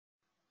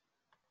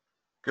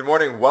Good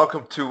morning.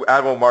 Welcome to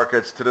Admiral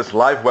Markets, to this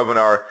live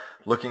webinar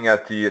looking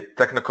at the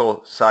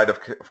technical side of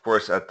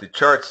course, at the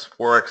charts,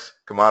 Forex,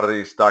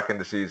 commodities, stock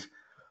indices.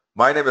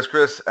 My name is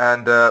Chris,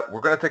 and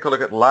we're going to take a look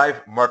at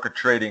live market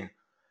trading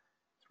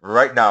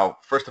right now.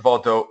 First of all,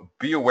 though,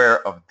 be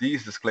aware of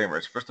these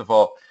disclaimers. First of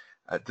all,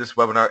 this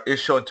webinar is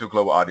shown to a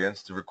global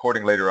audience, the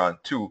recording later on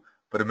too,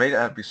 but it may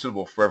not be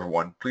suitable for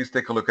everyone. Please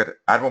take a look at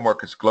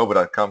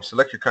admiralmarketsglobal.com,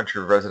 select your country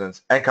of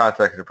residence, and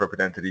contact the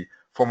appropriate entity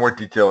for more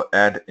detail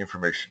and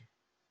information.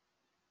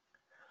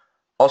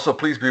 Also,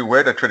 please be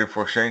aware that trading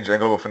for exchange and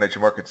global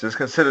financial markets is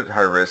considered high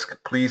risk.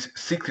 Please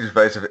seek the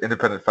advice of an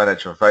independent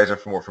financial advisor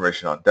for more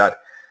information on that.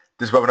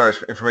 This webinar is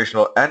for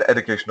informational and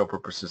educational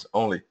purposes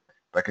only.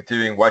 By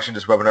continuing watching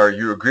this webinar,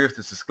 you agree with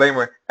this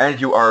disclaimer and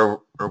you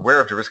are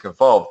aware of the risk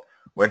involved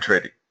when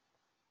trading.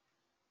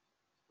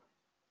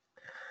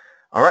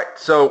 All right,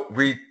 so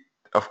we,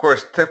 of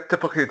course,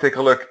 typically take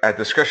a look at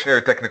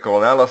discretionary technical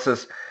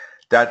analysis.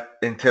 That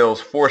entails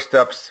 4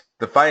 steps: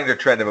 defining the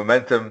trend and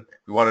momentum.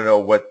 We want to know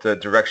what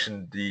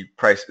direction the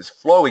price is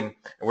flowing,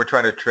 and we're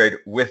trying to trade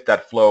with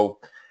that flow.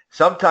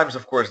 Sometimes,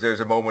 of course, there's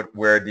a moment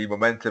where the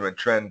momentum and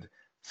trend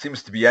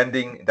seems to be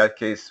ending. In that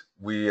case,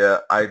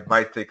 I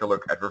might take a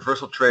look at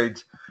reversal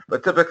trades,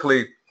 but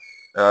typically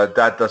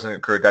that doesn't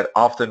occur that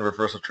often.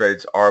 Reversal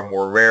trades are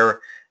more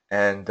rare,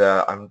 and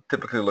I'm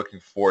typically looking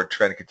for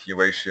trend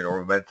continuation or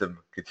momentum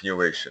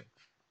continuation.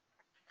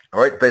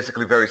 All right,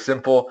 basically very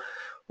simple.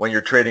 When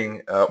you're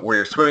trading, where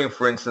you're swimming,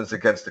 for instance,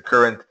 against the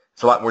current,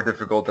 it's a lot more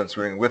difficult than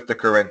swimming with the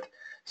current.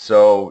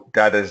 So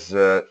that is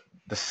the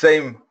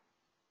same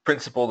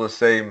principle, the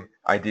same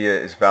idea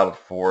is valid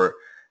for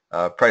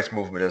price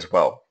movement as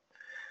well.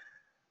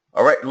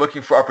 All right,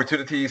 looking for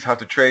opportunities, how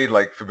to trade,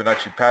 like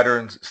Fibonacci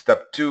patterns.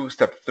 Step 2,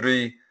 step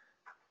 3,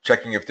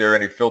 checking if there are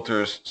any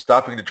filters,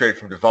 stopping the trade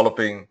from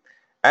developing.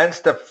 And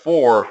step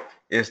 4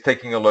 is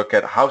taking a look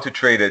at how to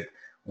trade it.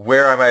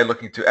 Where am I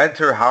looking to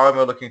enter? How am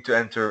I looking to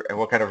enter? And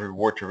what kind of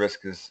reward to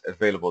risk is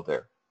available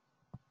there?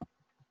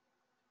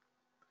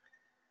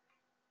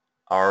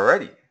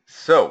 Alrighty.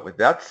 So with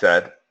that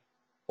said,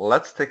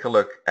 let's take a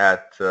look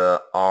at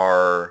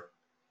our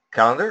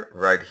calendar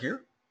right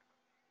here.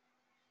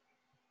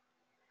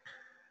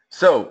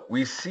 So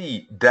we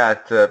see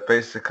that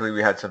basically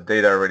we had some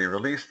data already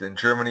released in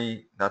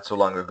Germany not so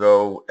long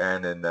ago,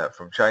 and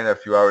from China a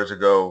few hours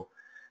ago.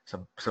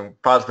 Some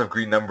positive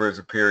green numbers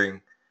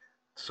appearing.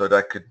 So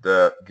that could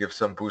give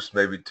some boost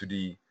maybe to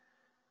the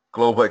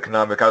global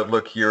economic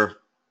outlook here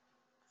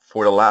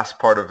for the last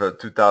part of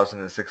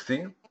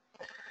 2016.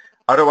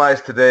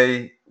 Otherwise,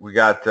 today we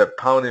got the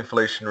pound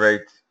inflation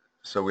rate.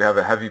 So we have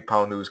a heavy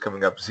pound news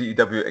coming up,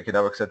 ZEW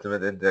Economic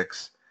Sentiment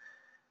Index.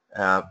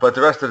 But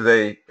the rest of the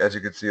day, as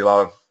you can see, a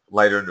lot of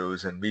lighter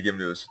news and medium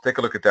news. So take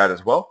a look at that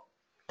as well.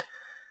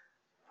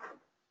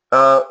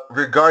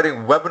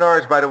 Regarding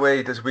webinars, by the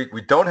way, this week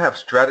we don't have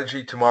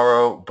strategy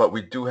tomorrow, but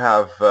we do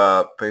have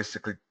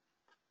basically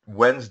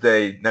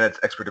Wednesday, Nenet's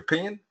expert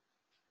opinion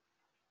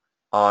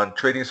on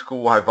trading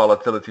school, high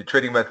volatility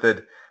trading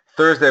method.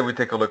 Thursday, we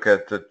take a look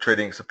at the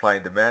trading supply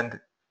and demand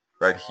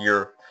right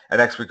here. And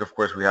next week, of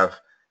course, we have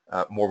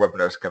more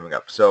webinars coming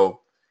up.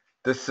 So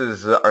this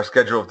is our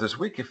schedule of this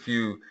week. If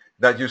you're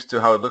not used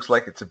to how it looks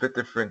like, it's a bit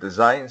different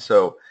design.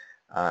 So,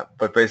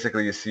 but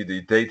basically you see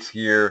the dates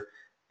here,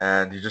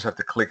 and you just have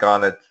to click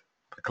on it.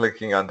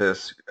 Clicking on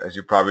this, as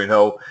you probably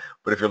know,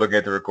 but if you're looking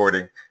at the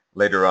recording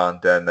later on,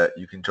 then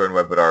you can join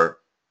webinar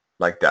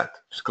like that.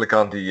 Just click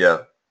on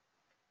the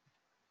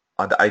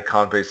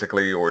icon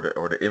basically, or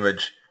the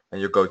image, and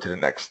you'll go to the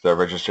next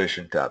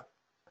registration tab.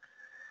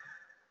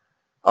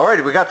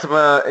 Alrighty, we got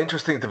some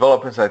interesting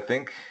developments, I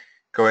think,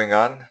 going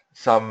on.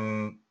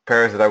 Some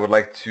pairs that I would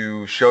like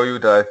to show you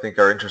that I think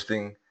are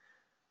interesting.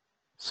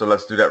 So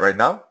let's do that right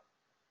now.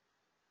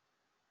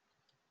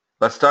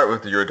 Let's start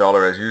with the euro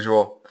dollar as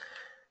usual.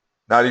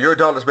 Now the euro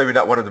dollar is maybe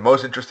not one of the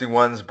most interesting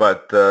ones,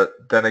 but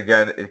then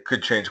again, it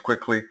could change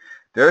quickly.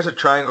 There is a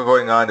triangle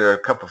going on. There are a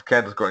couple of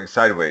candles going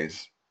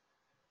sideways.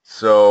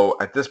 So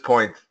at this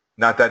point,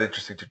 not that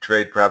interesting to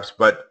trade perhaps,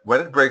 but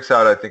when it breaks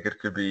out, I think it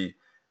could be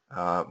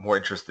more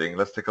interesting.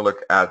 Let's take a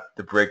look at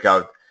the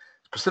breakout.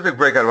 Specific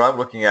breakout, what I'm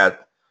looking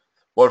at.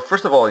 Well,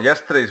 first of all,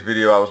 yesterday's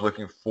video, I was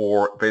looking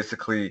for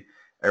basically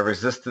a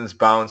resistance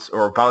bounce,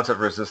 or a bounce of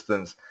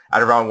resistance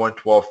at around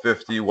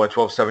 112.50,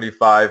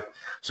 112.75.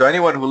 So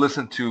anyone who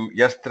listened to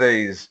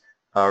yesterday's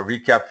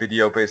recap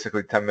video,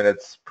 basically 10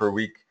 minutes per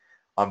week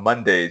on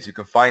Mondays, you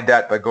can find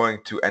that by going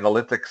to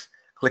analytics,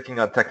 clicking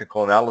on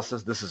technical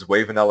analysis. This is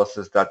wave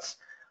analysis. That's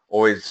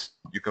always,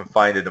 you can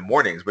find in the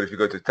mornings. But if you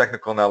go to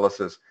technical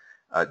analysis,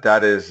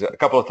 that is a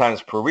couple of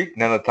times per week.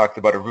 Nana talked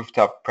about a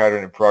rooftop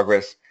pattern in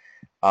progress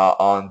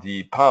on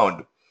the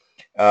pound.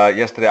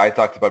 Yesterday I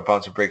talked about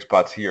bounce and break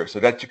spots here.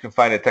 So that you can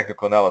find in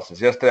technical analysis.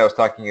 Yesterday I was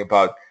talking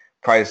about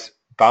price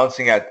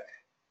bouncing at,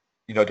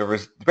 you know,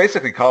 the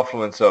basically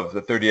confluence of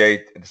the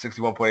 38 and the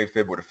 61.8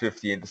 fib, or the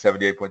 50 and the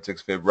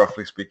 78.6 fib,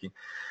 roughly speaking.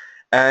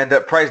 And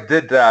price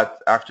did that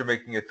after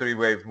making a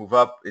 3-wave move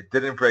up. It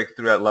didn't break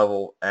through that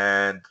level,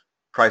 and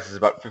price is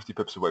about 50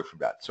 pips away from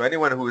that. So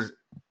anyone who is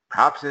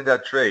perhaps in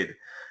that trade,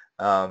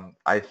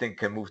 I think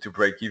can move to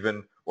break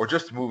even or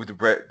just move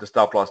the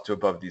stop loss to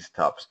above these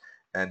tops.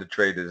 And the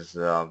trade is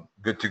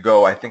good to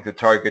go. I think the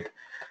target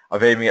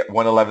of aiming at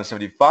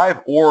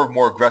 111.75 or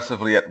more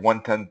aggressively at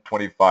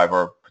 110.25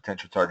 are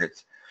potential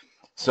targets.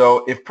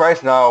 So if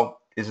price now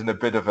is in a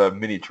bit of a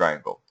mini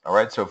triangle, all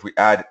right? So if we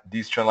add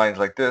these trend lines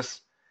like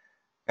this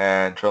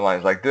and trend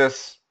lines like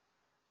this,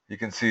 you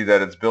can see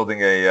that it's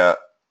building a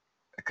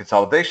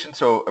consolidation.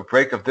 So a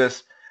break of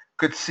this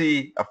could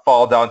see a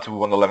fall down to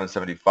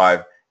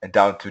 111.75 and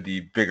down to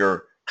the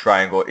bigger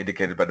triangle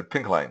indicated by the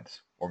pink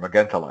lines or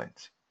magenta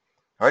lines.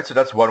 All right, so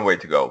that's one way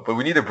to go. But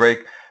we need a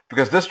break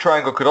because this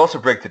triangle could also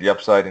break to the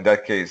upside. In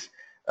that case,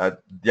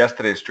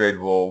 yesterday's trade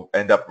will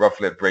end up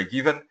roughly at break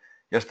even.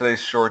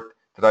 Yesterday's short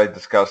that I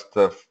discussed,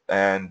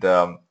 and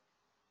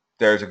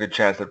there's a good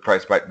chance that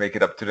price might make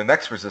it up to the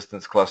next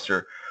resistance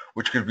cluster,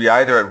 which could be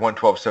either at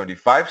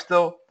 112.75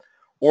 still,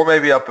 or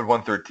maybe up at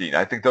 113.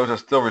 I think those are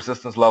still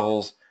resistance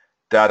levels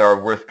that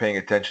are worth paying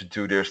attention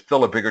to. There's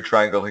still a bigger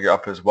triangle here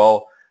up as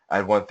well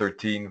at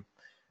 113,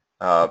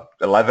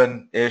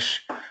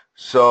 11-ish.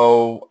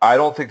 So I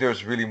don't think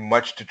there's really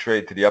much to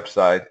trade to the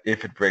upside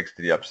if it breaks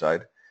to the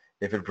upside.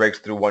 If it breaks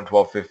through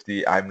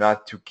 112.50, I'm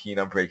not too keen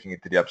on breaking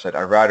it to the upside.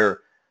 I'd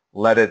rather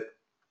let it,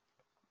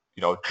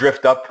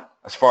 drift up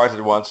as far as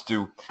it wants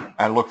to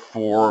and look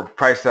for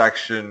price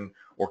action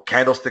or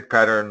candlestick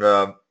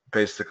pattern,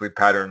 basically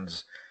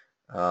patterns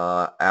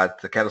at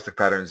the candlestick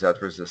patterns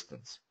at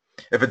resistance.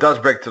 If it does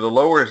break to the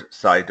lower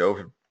side, though,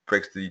 if it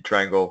breaks the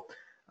triangle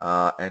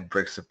and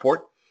breaks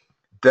support,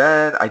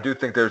 then I do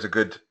think there's a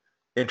good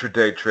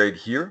intraday trade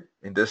here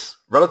in this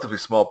relatively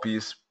small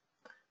piece,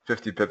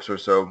 50 pips or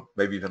so,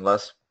 maybe even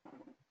less.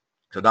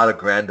 So not a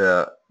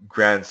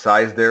grand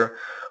size there.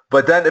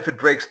 But then if it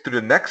breaks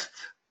through the next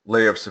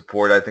layer of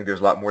support, I think there's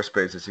a lot more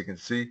space, as you can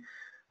see.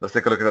 Let's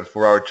take a look at that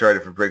 4-hour chart.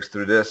 If it breaks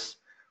through this,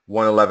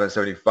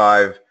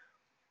 111.75,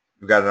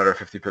 we've got another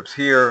 50 pips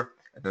here,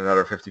 and then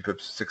another 50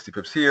 pips, 60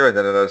 pips here, and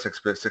then another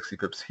 60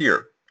 pips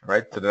here,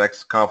 right? To the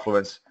next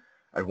confluence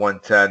at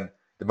 110,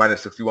 the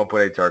minus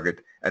 61.8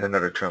 target, and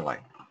another trend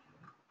line.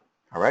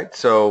 All right,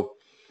 so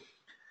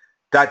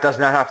that does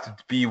not have to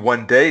be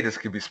one day. This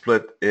could be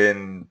split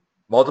in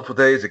multiple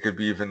days. It could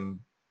be even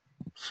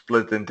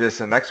split in this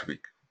and next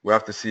week. We'll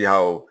have to see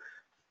how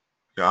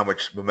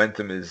much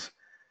momentum is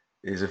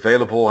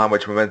available, how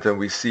much momentum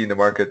we see in the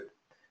market.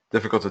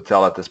 Difficult to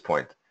tell at this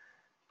point.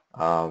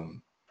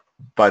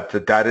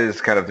 But that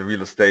is kind of the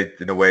real estate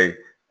in a way,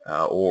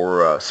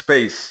 or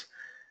space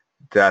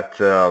that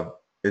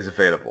is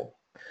available.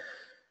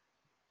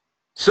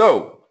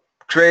 So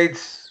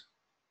trades.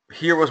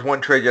 Here was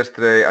one trade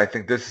yesterday. I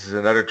think this is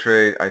another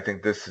trade. I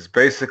think this is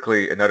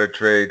basically another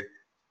trade.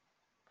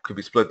 Could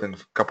be split in a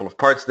couple of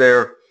parts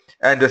there.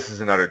 And this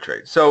is another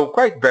trade. So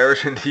quite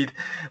bearish indeed,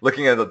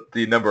 looking at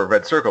the number of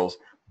red circles.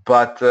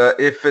 But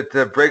if it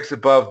breaks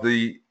above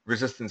the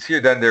resistance here,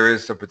 then there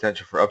is some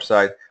potential for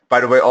upside. By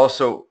the way,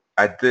 also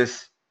at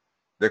this,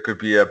 there could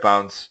be a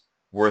bounce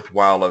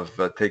worthwhile of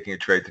taking a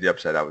trade to the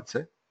upside, I would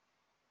say.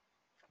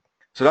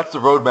 So that's the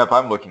roadmap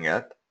I'm looking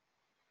at.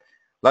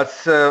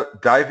 Let's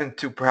dive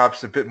into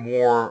perhaps a bit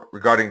more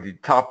regarding the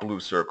top blue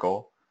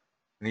circle.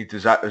 We need to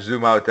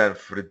zoom out then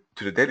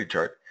to the daily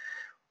chart.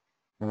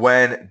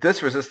 When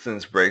this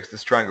resistance breaks,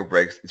 this triangle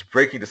breaks, it's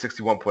breaking to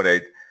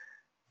 61.8.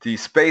 The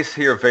space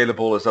here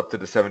available is up to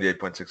the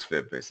 78.6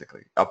 fib,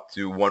 basically, up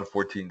to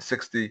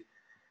 114.60,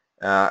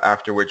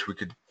 after which we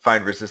could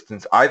find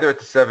resistance either at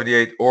the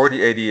 78 or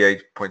the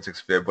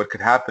 88.6 fib. What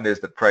could happen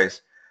is that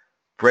price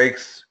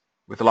breaks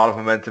with a lot of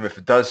momentum. If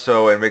it does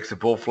so and makes a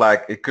bull flag,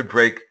 it could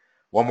break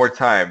one more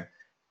time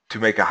to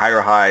make a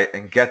higher high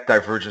and get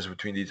divergence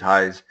between these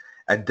highs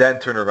and then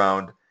turn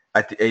around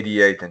at the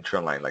 88 and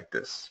trend line like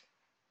this.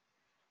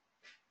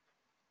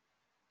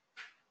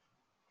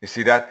 You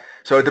see that?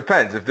 So it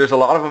depends. If there's a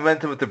lot of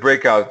momentum with the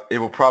breakout, it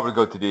will probably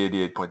go to the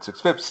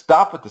 88.6 fib,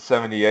 stop at the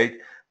 78,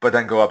 but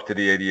then go up to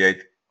the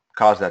 88,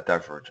 cause that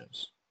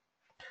divergence.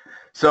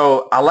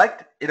 So I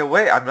liked, in a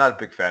way, I'm not a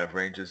big fan of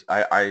ranges.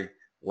 I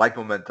like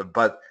momentum,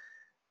 but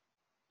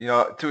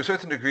to a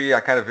certain degree, I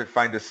kind of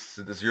find the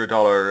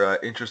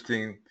 $0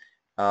 interesting.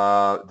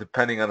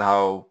 Depending on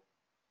how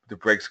the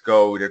breaks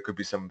go, there could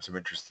be some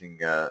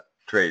interesting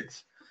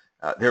trades.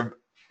 In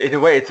a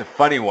way, it's a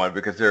funny one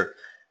because there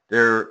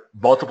are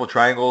multiple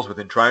triangles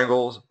within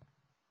triangles.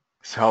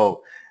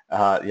 So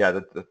yeah,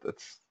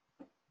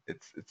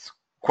 it's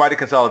quite a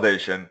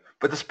consolidation.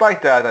 But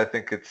despite that, I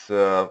think it's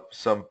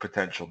some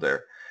potential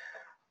there.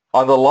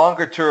 On the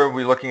longer term,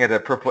 we're looking at a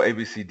purple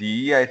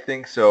ABCDE, I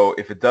think. So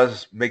if it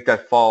does make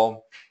that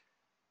fall,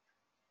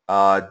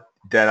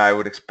 then I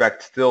would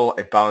expect still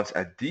a bounce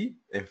at D.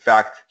 In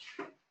fact,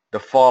 the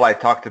fall I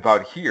talked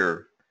about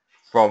here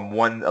from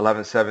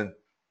 111.70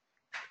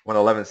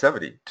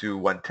 to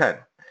 110,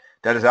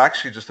 that is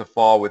actually just a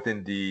fall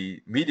within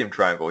the medium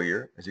triangle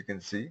here, as you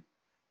can see.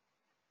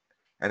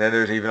 And then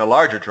there's even a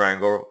larger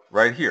triangle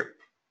right here.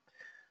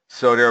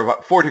 So there are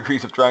about 4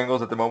 degrees of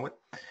triangles at the moment.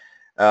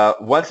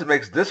 Once it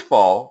makes this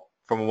fall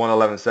from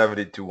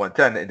 111.70 to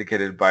 110,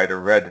 indicated by the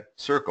red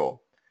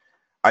circle.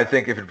 I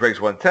think if it breaks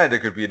 110, there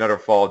could be another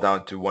fall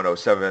down to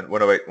 107,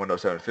 108,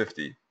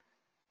 107.50.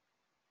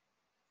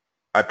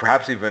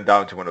 Perhaps even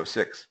down to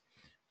 106,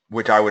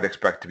 which I would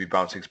expect to be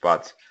bouncing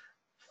spots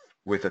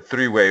with a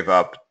 3-wave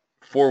up,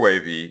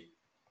 4-wave E,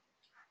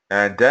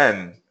 and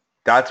then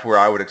that's where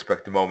I would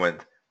expect the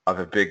moment of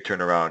a big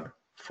turnaround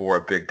for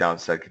a big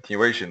downside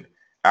continuation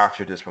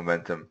after this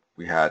momentum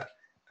we had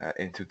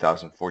in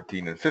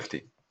 2014 and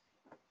 15.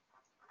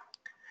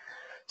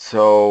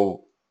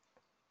 So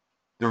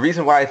the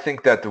reason why I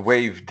think that the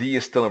wave D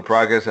is still in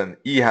progress and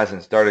E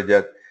hasn't started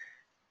yet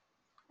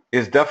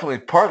is definitely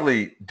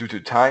partly due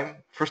to time.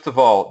 First of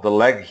all, the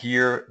leg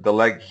here,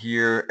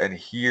 and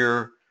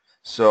here.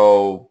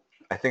 So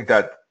I think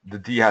that the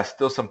D has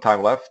still some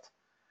time left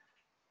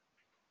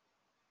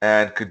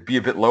and could be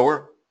a bit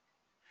lower.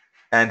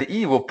 And the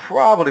E will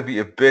probably be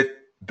a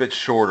bit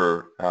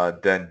shorter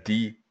than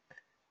D,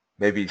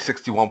 maybe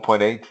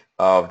 61.8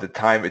 of the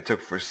time it took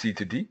for C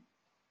to D.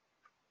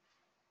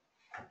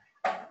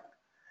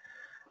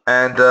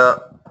 And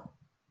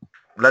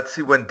let's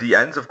see when D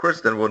ends, of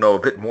course, then we'll know a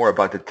bit more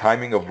about the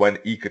timing of when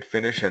E could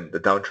finish and the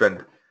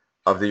downtrend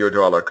of the euro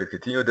dollar could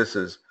continue. This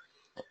is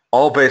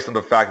all based on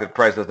the fact that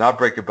price does not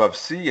break above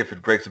C. If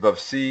it breaks above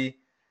C,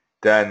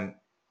 then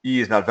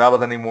E is not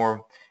valid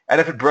anymore. And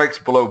if it breaks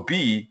below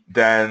B,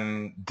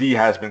 then D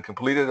has been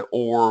completed,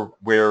 or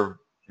we're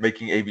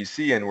making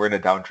ABC and we're in a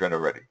downtrend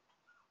already.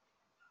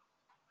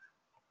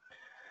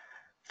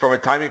 From a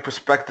timing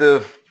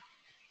perspective,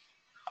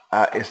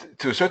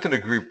 to a certain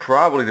degree,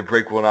 probably the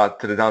break will not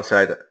to the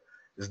downside.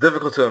 It's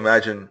difficult to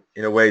imagine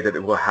in a way that it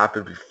will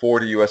happen before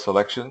the U.S.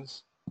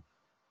 elections.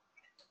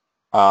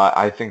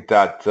 I think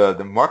that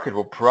the market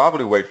will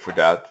probably wait for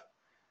that.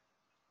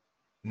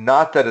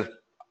 Not that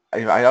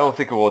I don't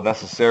think it will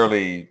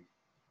necessarily,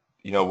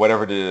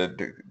 whatever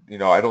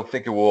I don't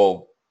think it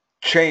will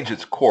change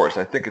its course.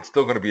 I think it's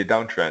still going to be a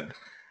downtrend,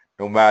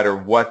 no matter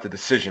what the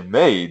decision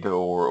made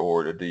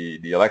or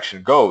the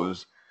election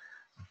goes.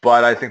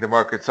 But I think the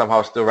market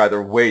somehow still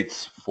rather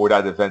waits for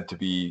that event to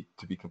be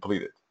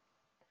completed.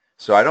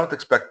 So I don't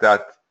expect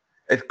that.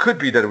 It could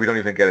be that we don't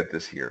even get it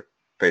this year,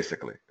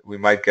 basically. We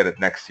might get it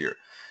next year.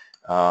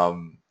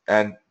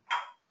 And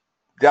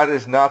that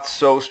is not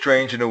so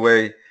strange in a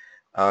way,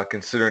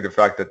 considering the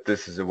fact that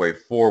this is a wave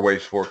 4.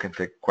 Wave 4 can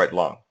take quite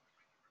long.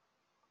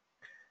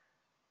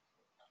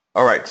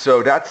 All right,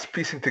 so that's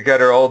piecing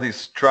together all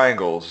these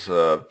triangles.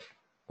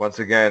 Once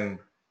again,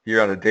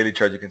 here on the daily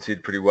chart, you can see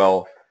it pretty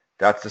well.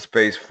 That's the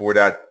space for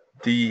that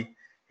D.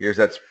 Here's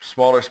that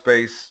smaller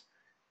space,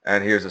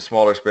 and here's a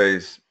smaller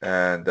space,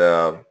 and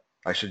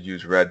I should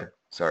use red,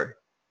 sorry.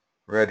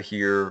 Red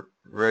here,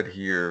 red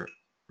here,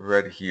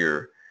 red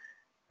here,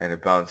 and a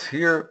bounce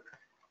here,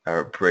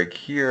 a break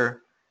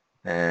here,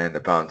 and a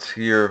bounce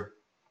here,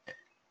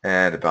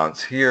 and a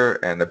bounce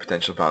here, and a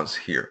potential bounce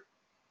here.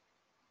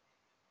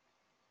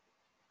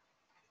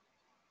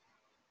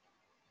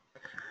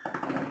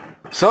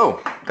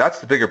 So that's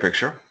the bigger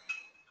picture.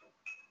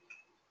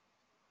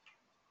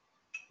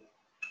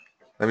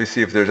 Let me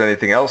see if there's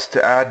anything else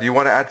to add. Do you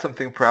want to add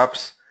something,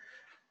 perhaps?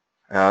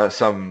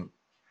 Some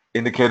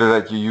indicator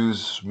that you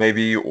use,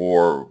 maybe,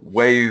 or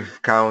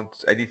wave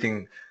count,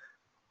 anything?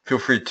 Feel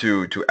free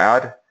to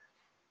add.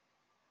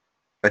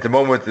 At the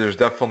moment, there's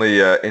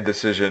definitely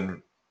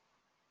indecision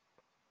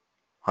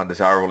on this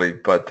hourly,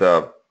 but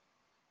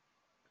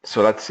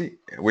so let's see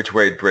which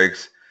way it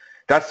breaks.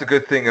 That's the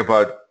good thing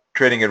about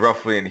trading it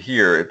roughly in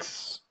here.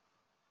 It's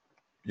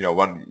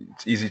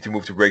it's easy to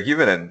move to break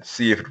even and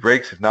see if it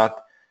breaks. If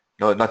not,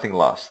 nothing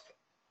lost.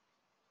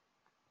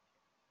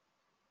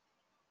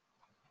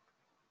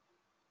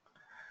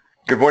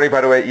 Good morning, by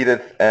the way,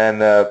 Edith and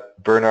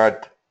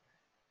Bernard.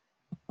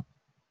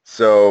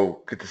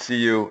 So good to see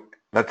you.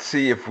 Let's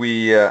see if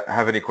we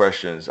have any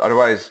questions.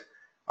 Otherwise,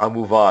 I'll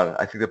move on.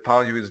 I think the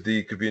pound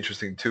USD could be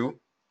interesting too,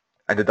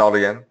 and the dollar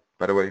yen,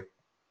 by the way.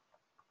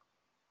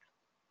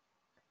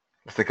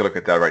 Let's take a look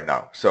at that right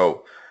now.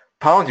 So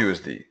pound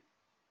USD.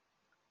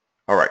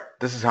 All right,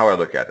 this is how I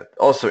look at it.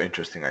 Also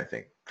interesting, I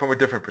think, from a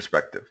different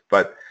perspective.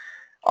 But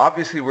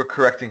obviously, we're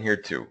correcting here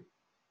too.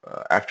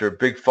 After a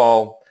big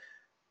fall,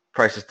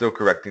 price is still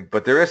correcting,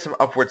 but there is some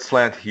upward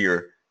slant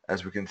here,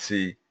 as we can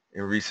see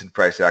in recent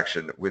price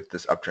action with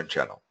this uptrend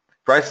channel.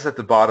 Prices at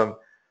the bottom,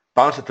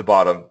 bounce at the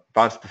bottom,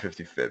 bounce at the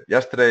 50 fib.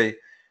 Yesterday,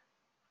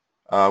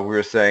 we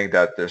were saying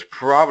that there's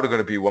probably going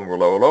to be one more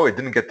lower low. It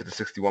didn't get to the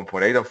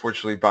 61.8,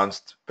 unfortunately.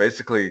 Bounced,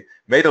 basically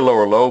made a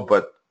lower low,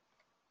 but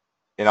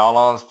in all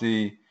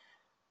honesty,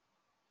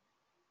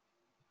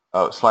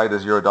 slide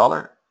is euro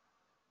dollar.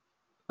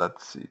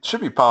 Let's see. It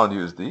should be pound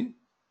USD.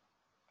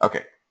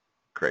 Okay,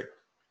 great.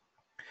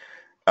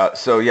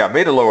 So yeah,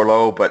 made a lower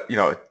low, but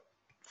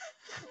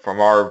from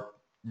our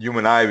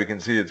human eye, we can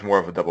see it's more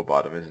of a double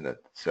bottom, isn't it?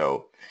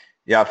 So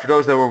yeah, for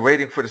those that were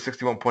waiting for the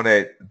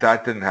 61.8,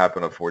 that didn't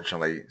happen,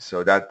 unfortunately.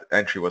 So that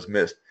entry was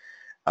missed.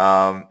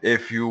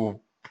 If you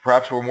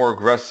perhaps were more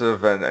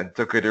aggressive and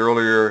took it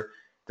earlier,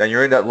 then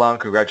you're in that long.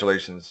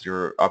 Congratulations.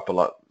 You're up a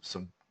lot,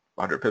 some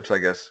 100 pips, I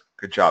guess.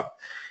 Good job.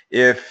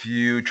 If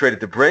you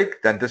traded the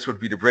break, then this would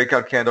be the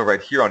breakout candle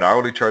right here on the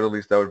hourly chart. At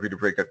least that would be the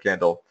breakout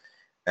candle,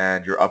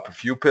 and you're up a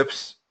few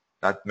pips,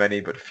 not many,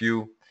 but a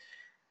few.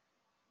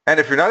 And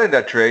if you're not in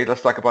that trade,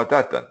 let's talk about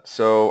that then.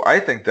 So I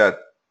think that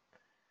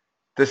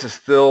this is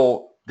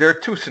still, there are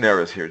two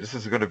scenarios here. This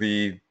is going to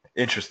be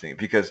interesting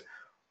because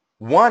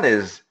one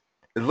is,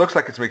 it looks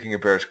like it's making a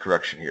bearish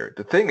correction here.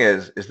 The thing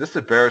is this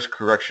a bearish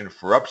correction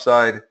for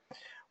upside,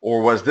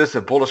 or was this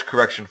a bullish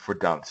correction for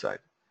downside?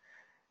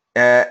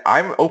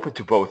 I'm open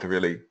to both,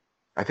 really.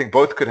 I think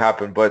both could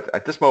happen, but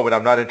at this moment,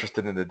 I'm not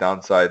interested in the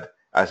downside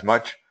as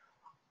much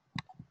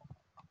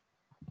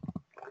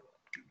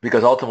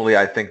because ultimately,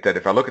 I think that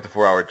if I look at the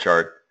 4-hour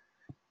chart,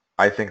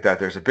 I think that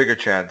there's a bigger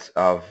chance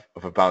of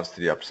a bounce to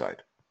the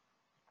upside.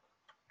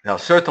 Now,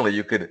 certainly,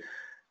 you could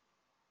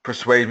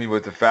persuade me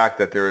with the fact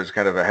that there is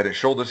kind of a head and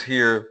shoulders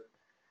here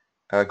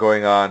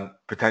going on,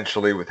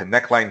 potentially with a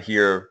neckline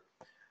here.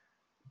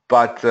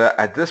 But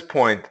at this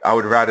point, I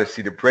would rather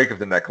see the break of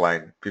the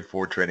neckline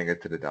before trading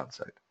it to the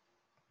downside.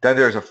 Then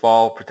there's a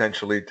fall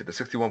potentially to the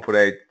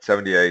 61.8,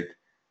 78,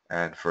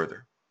 and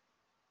further.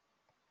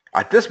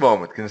 At this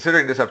moment,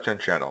 considering this uptrend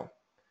channel,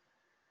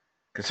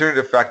 considering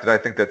the fact that I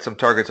think that some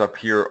targets up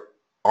here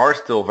are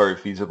still very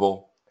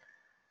feasible,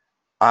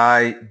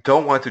 I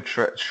don't want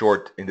to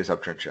short in this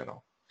uptrend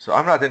channel. So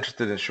I'm not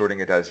interested in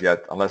shorting it as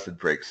yet unless it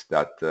breaks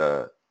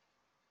this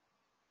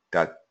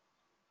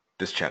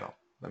channel.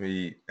 Let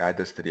me add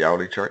this to the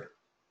hourly chart.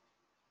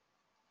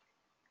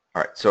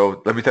 All right,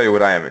 so let me tell you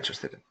what I am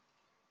interested in.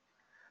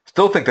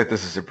 Still think that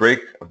this is a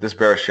break of this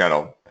bearish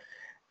channel.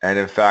 And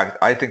in fact,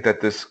 I think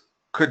that this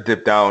could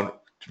dip down,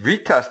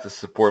 retest the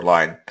support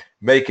line,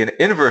 make an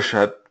inverse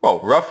head, well,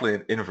 roughly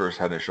an inverse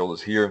head and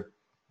shoulders here,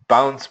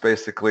 bounce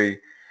basically,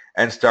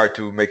 and start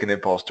to make an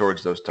impulse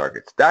towards those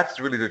targets. That's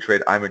really the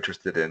trade I'm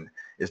interested in,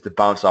 is the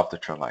bounce off the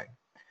trend line.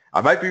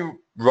 I might be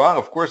wrong,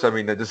 of course. I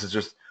mean, this is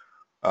just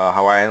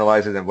how I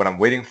analyze it and what I'm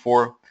waiting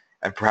for.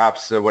 And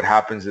perhaps what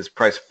happens is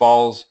price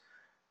falls,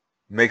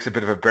 makes a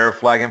bit of a bear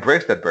flag, and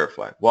breaks that bear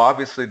flag. Well,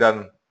 obviously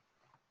then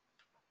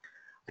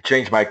I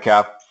change my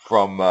cap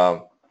from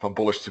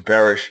bullish to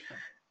bearish,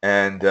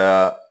 and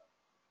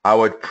I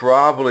would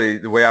probably,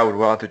 the way I would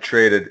want to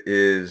trade it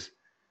is,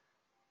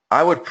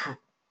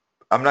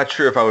 I'm not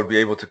sure if I would be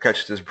able to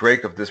catch this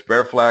break of this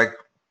bear flag.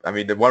 I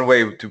mean, the one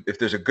way to, if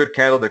there's a good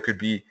candle that could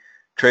be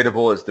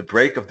tradable is the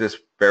break of this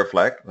bear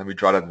flag. Let me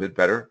draw that a bit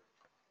better.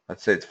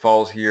 Let's say it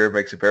falls here,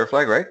 makes a bear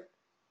flag, right?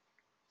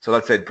 So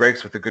let's say it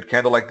breaks with a good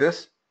candle like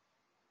this,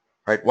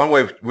 right? One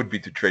way would be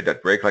to trade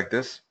that break like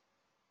this.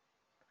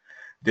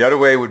 The other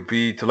way would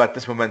be to let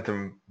this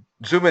momentum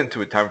zoom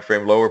into a time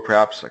frame lower,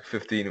 perhaps like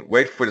 15,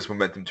 wait for this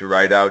momentum to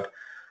ride out,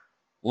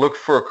 look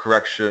for a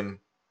correction,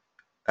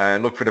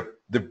 and look for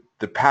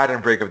the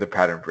pattern break of the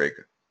pattern break.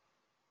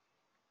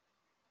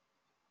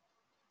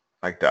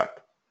 Like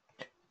that.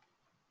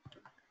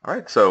 All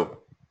right, so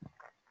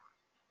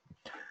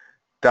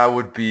that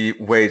would be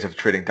ways of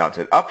trading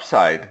downside.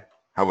 Upside,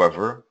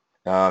 however,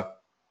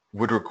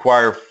 would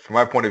require, from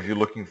my point of view,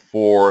 looking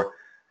for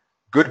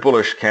good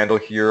bullish candle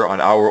here on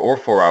hour or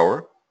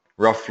 4-hour,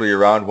 roughly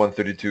around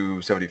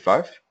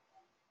 132.75,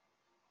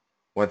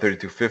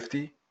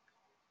 132.50,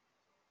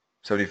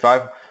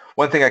 75.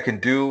 One thing I can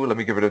do, let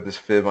me get rid of this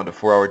fib on the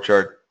 4-hour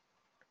chart.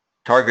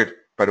 Target,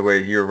 by the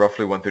way, here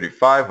roughly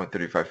 135,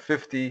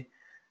 135.50.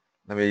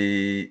 Let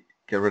me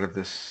get rid of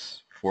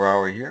this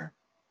 4-hour here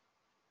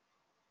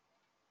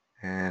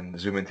and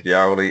zoom into the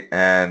hourly,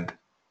 and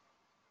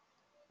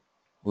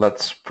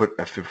let's put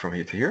a fib from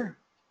here to here.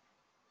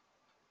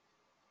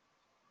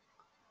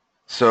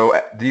 So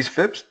these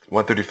fibs,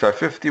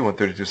 135.50,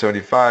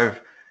 132.75,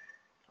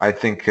 I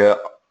think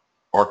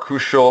are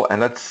crucial.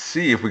 And let's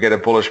see if we get a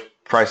bullish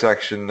price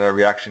action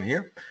reaction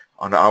here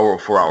on the hour or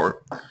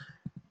 4-hour.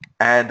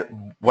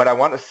 And what I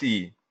want to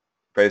see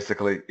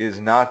basically is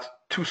not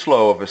too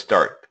slow of a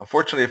start.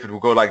 Unfortunately, if it will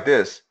go like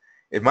this,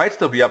 it might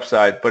still be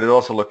upside, but it's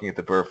also looking at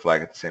the bear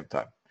flag at the same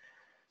time.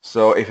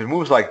 So if it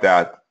moves like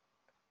that,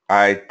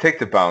 I take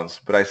the bounce,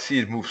 but I see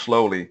it move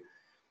slowly,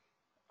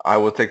 I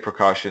will take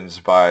precautions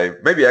by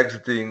maybe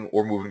exiting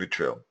or moving the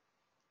trail.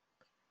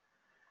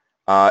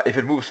 If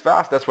it moves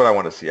fast, that's what I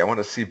want to see. I want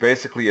to see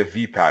basically a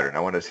V pattern.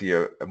 I want to see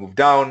a move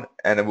down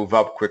and a move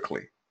up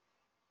quickly.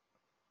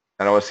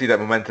 And I want to see that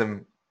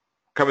momentum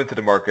come into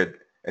the market.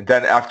 And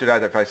then after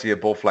that, if I see a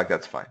bull flag,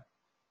 that's fine.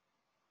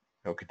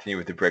 I'll continue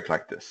with the break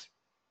like this.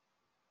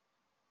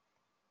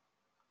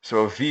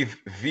 So a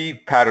V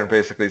pattern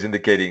basically is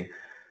indicating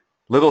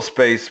little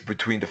space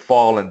between the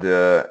fall and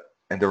the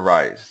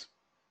rise.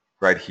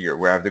 Right here,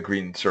 where I have the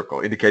green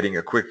circle, indicating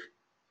a quick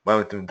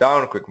momentum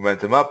down, a quick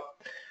momentum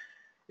up.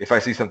 If I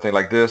see something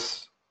like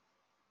this,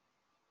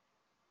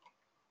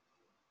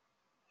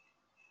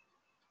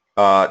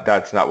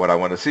 that's not what I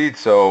want to see.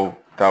 So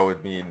that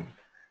would mean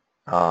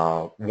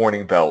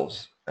warning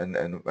bells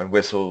and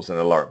whistles and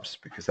alarms,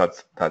 because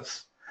that's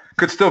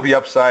could still be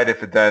upside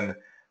if it then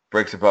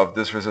breaks above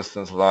this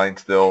resistance line.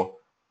 Still,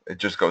 it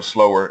just goes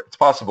slower. It's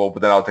possible,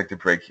 but then I'll take the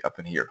break up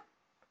in here.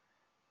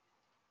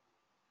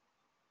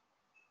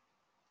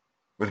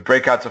 With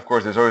breakouts, of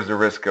course, there's always the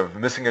risk of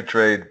missing a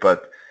trade,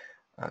 but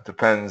it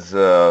depends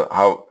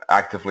how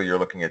actively you're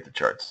looking at the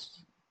charts.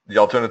 The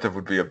alternative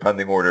would be a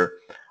pending order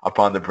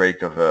upon the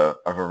break of a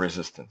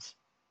resistance.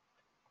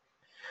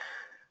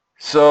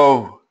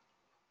 So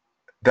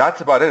that's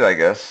about it, I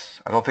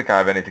guess. I don't think I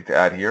have anything to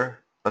add here.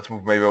 Let's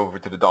move maybe over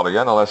to the dollar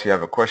yen, unless you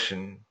have a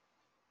question.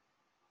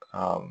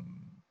 But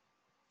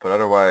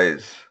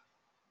otherwise,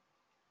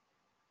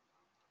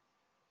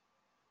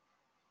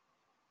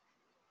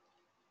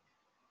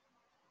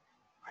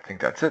 I think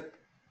that's it.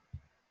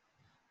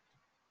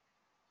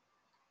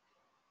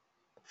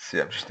 Let's see,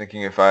 I'm just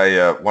thinking if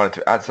I wanted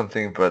to add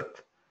something,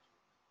 but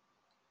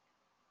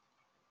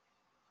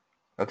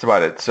that's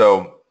about it.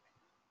 So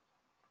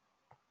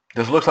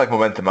this looks like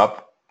momentum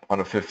up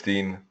on a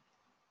 15,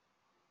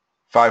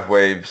 5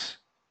 waves.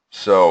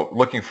 So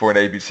looking for an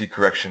ABC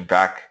correction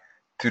back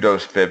to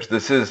those fibs.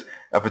 This is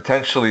a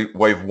potentially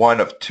wave 1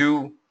 of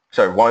 2.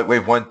 Sorry,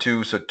 wave 1,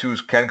 2. So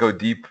 2s can go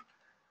deep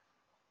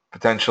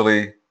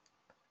potentially.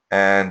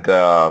 And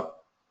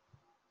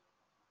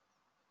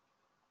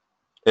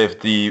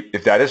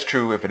if that is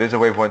true, if it is a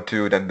wave 1,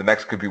 2, then the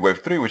next could be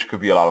wave 3, which could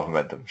be a lot of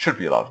momentum. Should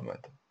be a lot of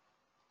momentum.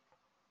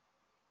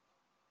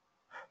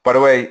 By the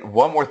way,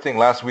 one more thing.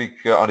 Last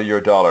week on the euro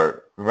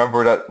dollar,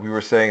 remember that we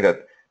were saying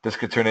that this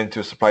could turn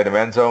into a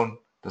supply-demand zone?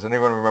 Does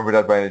anyone remember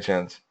that by any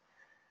chance?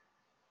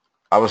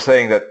 I was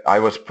saying that I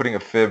was putting a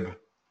fib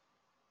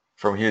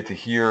from here to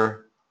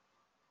here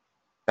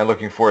and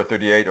looking for a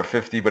 38 or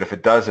 50, but if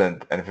it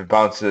doesn't, and if it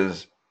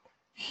bounces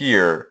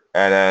here,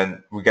 and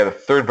then we get a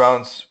third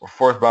bounce or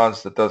fourth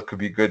bounce, that could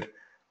be good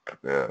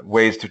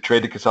ways to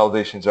trade the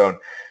consolidation zone.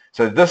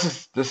 So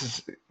this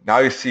is now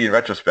you see in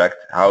retrospect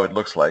how it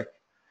looks like.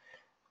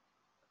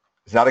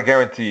 It's not a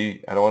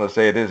guarantee. I don't want to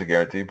say it is a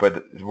guarantee, but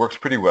it works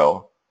pretty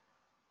well.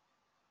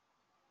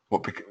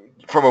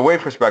 From a wave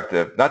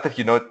perspective, not that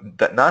you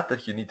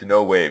need to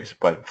know waves,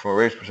 but from a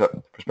wave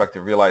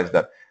perspective, realize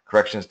that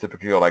corrections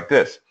typically go like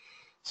this.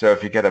 So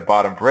if you get a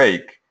bottom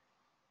break,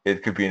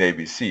 it could be an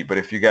ABC. But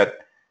if you get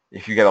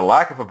a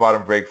lack of a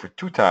bottom break for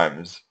 2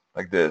 times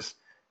like this,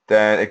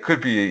 then it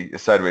could be a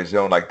sideways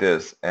zone like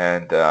this,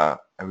 and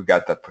we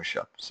got that push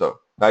up. So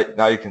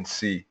now you can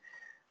see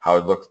how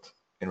it looked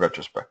in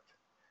retrospect.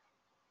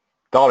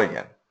 Dollar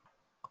yen.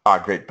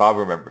 Great. Bob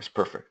remembers.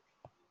 Perfect.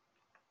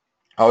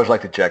 I always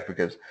like to check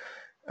because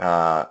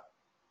not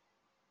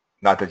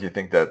that you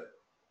think that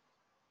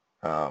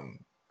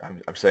I'm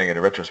saying it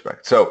in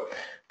retrospect. So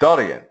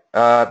dollar yen.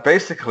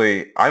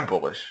 Basically, I'm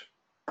bullish.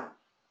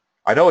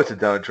 I know it's a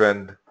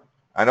downtrend.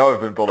 I know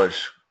I've been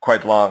bullish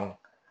quite long,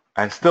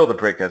 and still the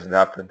break hasn't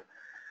happened.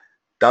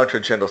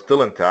 Downtrend channel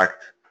still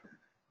intact.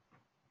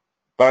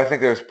 But I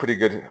think there's pretty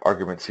good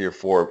arguments here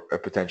for a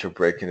potential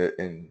break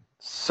in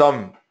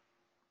some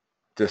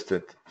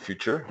distant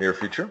future, near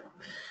future.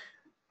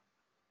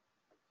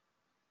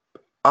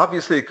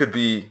 Obviously, it could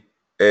be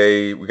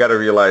we got to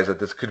realize that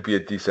this could be a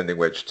descending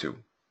wedge too.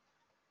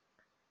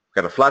 We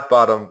got a flat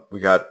bottom, we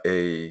got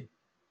a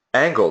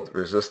angled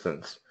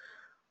resistance,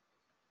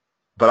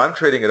 but I'm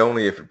trading it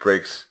only if it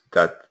breaks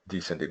that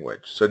descending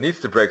wedge. So it needs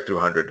to break through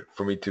 100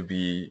 for me to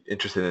be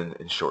interested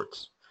in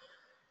shorts.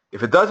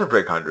 If it doesn't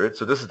break 100,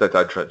 so this is that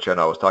downtrend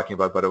channel I was talking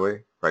about, by the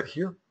way, right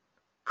here.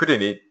 Pretty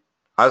neat.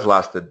 Has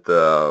lasted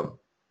a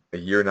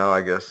year now,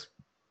 I guess.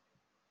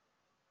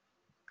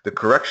 The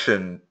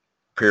correction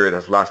period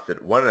has lasted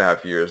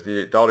 1.5 years.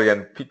 The dollar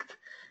yen peaked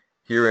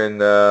here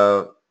in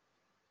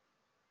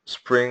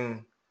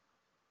spring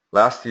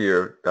last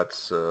year.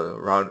 That's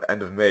around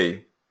end of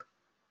May.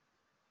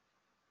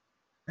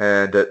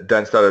 And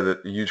then started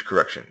a huge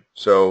correction.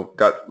 So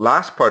that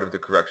last part of the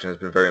correction has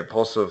been very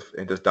impulsive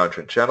in this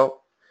downtrend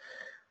channel.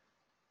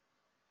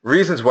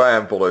 Reasons why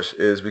I'm bullish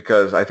is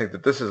because I think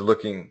that this is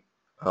looking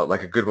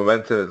like a good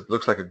momentum. It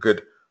looks like a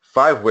good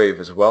 5 wave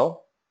as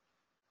well.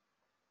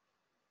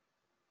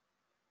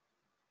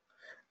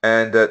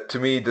 And to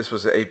me, this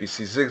was an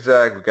ABC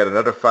zigzag. We got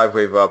another 5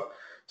 wave up.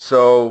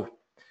 So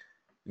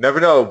you never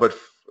know, but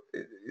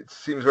it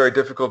seems very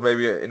difficult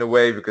maybe in a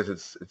way because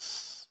it's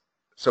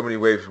so many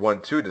waves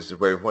 1, 2. This is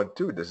wave 1,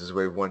 2. This is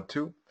wave 1,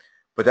 2.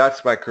 But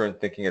that's my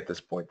current thinking at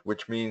this point,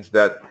 which means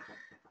that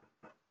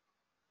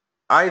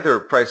either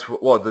price,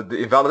 well, the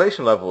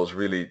invalidation level is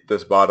really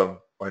this bottom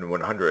on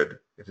 100.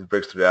 If it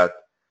breaks through that,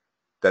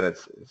 then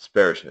it's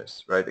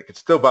bearishness, right? It could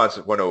still bounce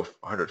at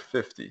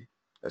 150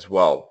 as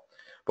well.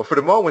 But for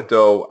the moment,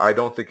 though, I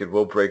don't think it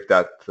will break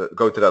that,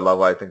 go to that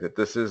level. I think that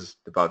this is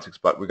the bouncing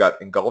spot. We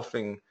got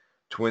engulfing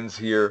twins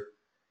here.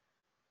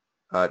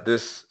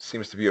 This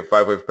seems to be a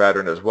 5-wave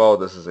pattern as well.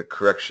 This is a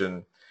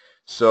correction.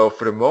 So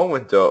for the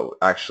moment, though,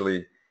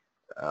 actually,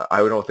 I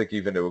don't think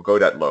even it will go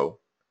that low.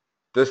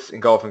 This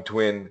engulfing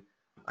twin,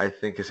 I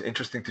think, is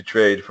interesting to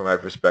trade from my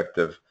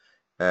perspective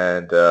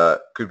and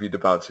could be the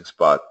bouncing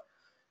spot.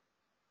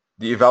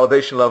 The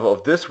invalidation level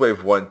of this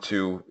wave 1,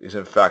 2 is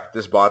in fact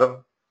this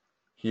bottom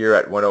here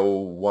at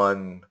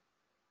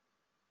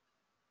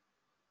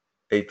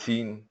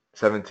 101.18,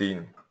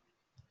 17.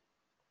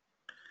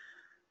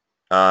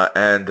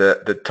 And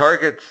the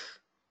target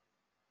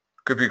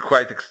could be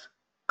quite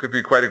could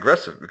be quite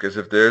aggressive, because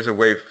if there's a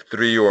wave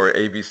 3 or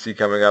ABC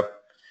coming up,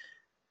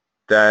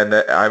 then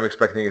I'm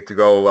expecting it to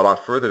go a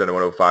lot further than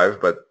 105,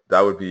 but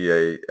that would be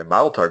a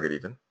model target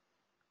even.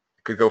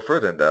 It could go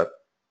further than that.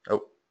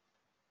 Oh,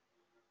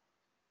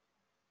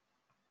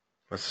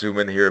 let's zoom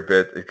in here a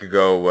bit. It could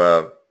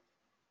go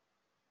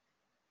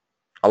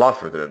a lot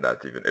further than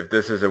that even. If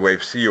this is a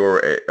wave C or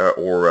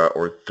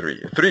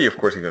 3. 3, of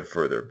course, even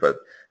further. But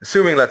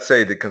assuming, let's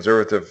say, the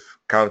conservative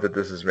count that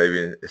this is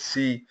maybe a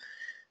C,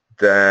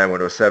 then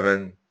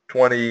 107.20,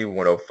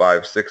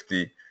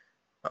 105.60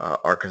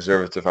 are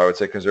conservative, I would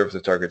say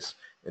conservative targets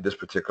in this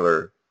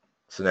particular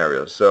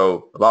scenario.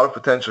 So a lot of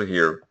potential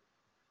here.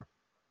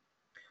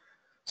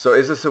 So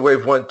is this a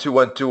wave 1, 2,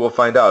 1, 2? We'll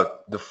find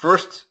out. The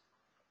first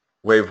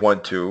wave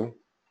 1, 2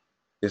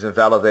 is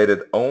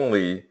invalidated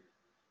only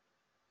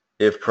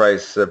if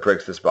price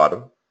breaks this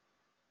bottom.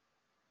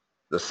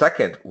 The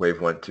second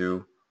wave 1,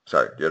 2,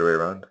 sorry, the other way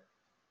around,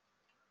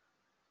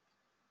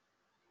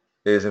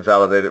 is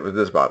invalidated with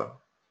this bottom.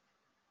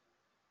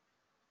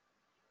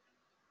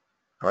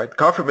 All right,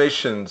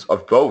 confirmations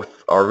of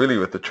both are really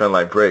with the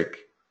trendline break.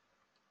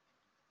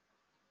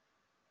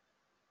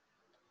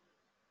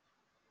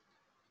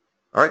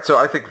 All right, so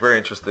I think very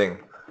interesting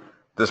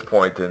this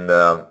point in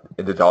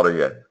the dollar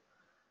yen.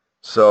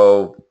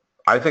 So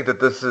I think that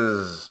this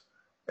is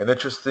an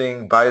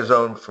interesting buy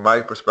zone from my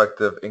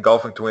perspective.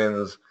 Engulfing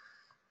twins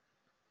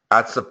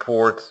at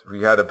support.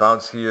 We had a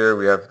bounce here.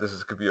 We have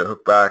this could be a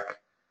hook back.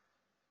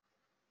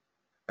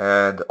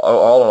 And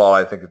all in all,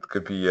 I think it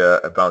could be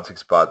a bouncing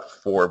spot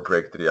for a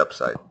break to the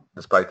upside,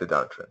 despite the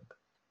downtrend.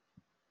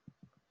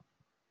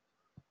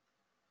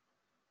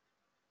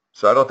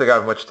 So I don't think I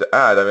have much to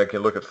add. I mean, I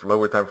can look at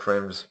lower time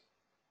frames.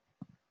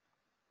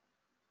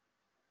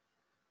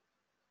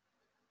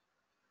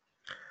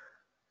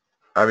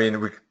 I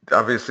mean,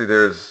 obviously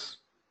there's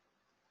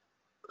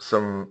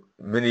some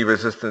mini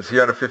resistance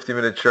here on a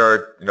 50-minute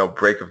chart. You know,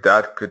 break of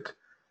that could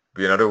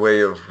be another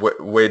way of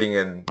waiting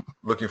and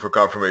looking for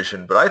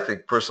confirmation. But I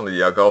think personally,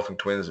 yeah, engulfing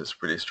twins is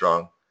pretty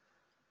strong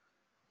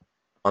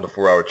on the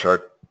 4-hour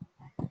chart.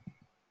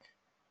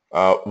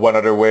 One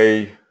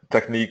other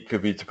technique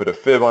could be to put a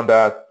fib on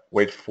that,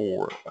 wait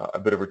for a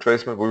bit of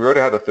retracement. We already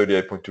had a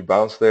 38.2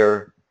 bounce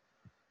there.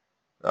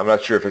 I'm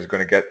not sure if it's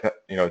going to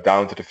get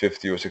down to the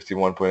 50 or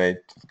 61.8.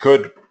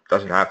 Could,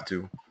 doesn't have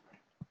to.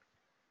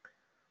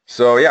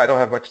 So yeah, I don't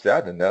have much to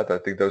add in that. I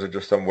think those are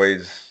just some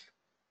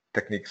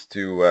techniques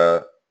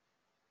to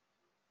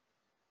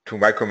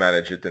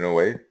micromanage it in a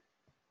way.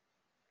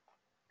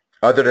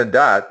 Other than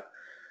that,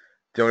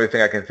 the only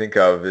thing I can think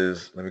of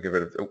is, let me get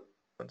rid of,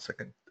 1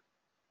 second.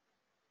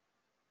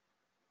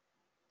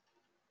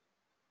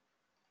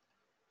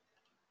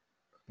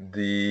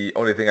 The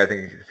only thing I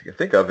think you can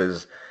think of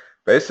is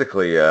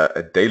basically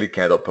a daily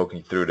candle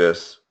poking through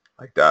this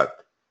like that.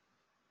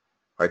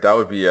 Right, that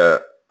would be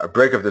a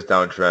break of this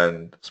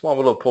downtrend, small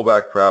little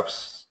pullback,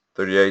 perhaps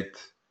 38,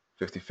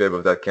 50 fib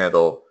of that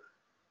candle.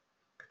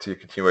 See a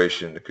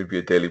continuation. It could be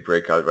a daily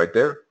breakout right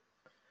there.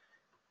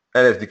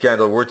 And if the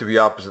candle were to be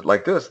opposite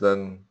like this,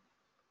 then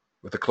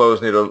with the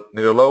close near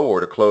the low, or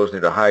the close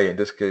near the high, in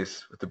this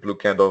case with the blue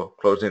candle,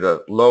 close near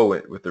the low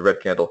with the red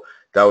candle,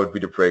 that would be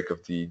the break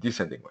of the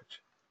descending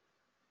wedge.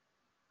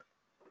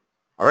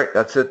 All right,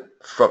 that's it.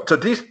 So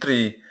these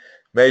three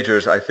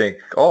majors, I think,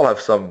 all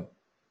have something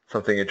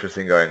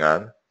interesting going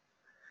on.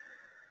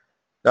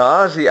 Now,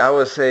 honestly, I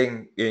was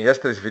saying in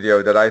yesterday's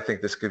video that I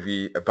think this could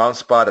be a bounce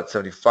spot at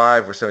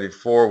 75 or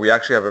 74. We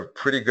actually have a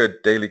pretty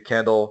good daily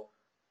candle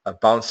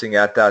bouncing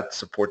at that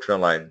support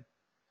trend line.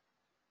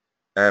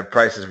 And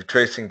price is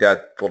retracing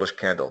that bullish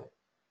candle.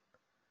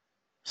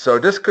 So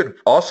this could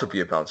also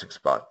be a bouncing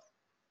spot.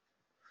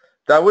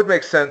 That would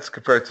make sense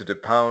compared to the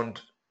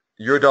pound.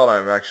 Euro dollar,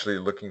 I'm actually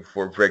looking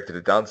for a break to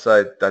the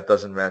downside. That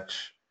doesn't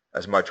match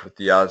as much with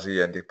the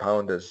Aussie and the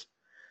pound as,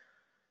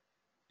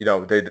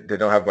 they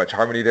don't have much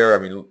harmony there. I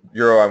mean,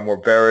 Euro, I'm more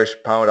bearish.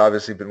 Pound,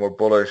 obviously, a bit more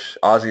bullish.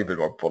 Aussie, a bit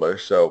more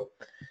bullish. So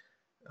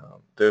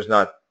there's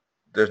no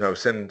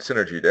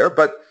synergy there.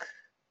 But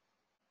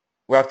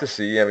we'll have to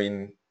see. I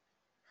mean,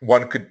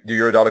 the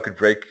Euro dollar could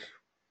break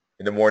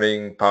in the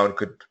morning. Pound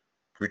could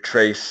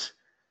retrace,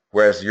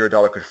 whereas the Euro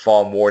dollar could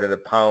fall more than the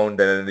pound.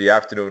 And in the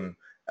afternoon,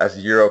 as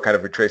the Euro kind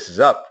of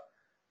retraces up,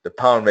 the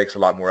pound makes a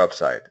lot more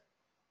upside.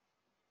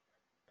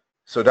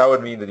 So that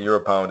would mean that the Euro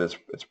pound is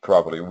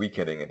probably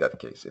weakening in that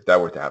case, if that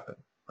were to happen,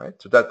 right?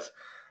 So that's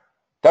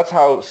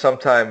how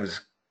sometimes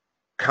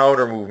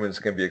counter movements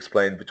can be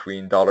explained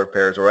between dollar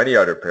pairs or any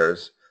other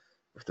pairs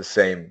with the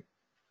same,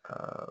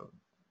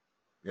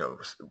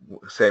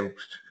 same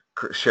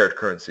shared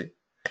currency.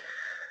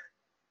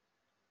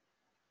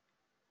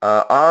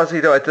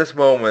 Aussie, though, at this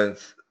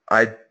moment,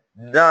 I'm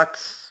not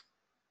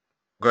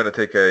going to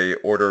take a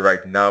order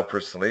right now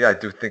personally. I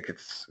do think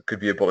it could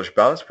be a bullish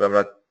bounce, but I'm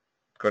not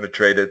going to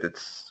trade it.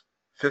 It's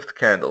fifth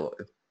candle.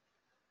 It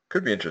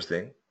could be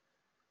interesting,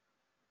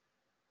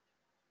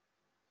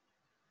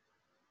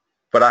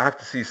 but I have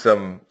to see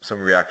some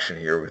reaction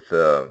here with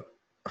a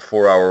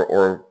 4-hour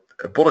or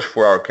a bullish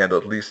 4-hour candle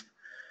at least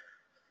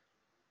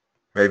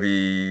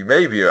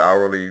maybe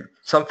hourly,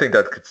 something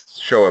that could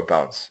show a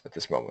bounce at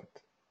this moment.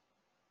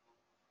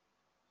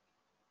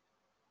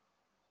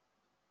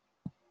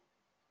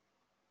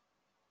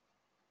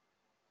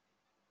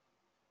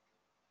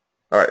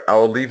 All right, I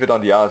will leave it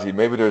on the Aussie.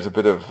 Maybe there's a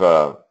bit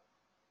of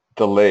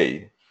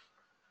delay.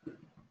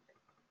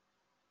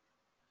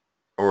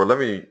 Or let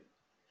me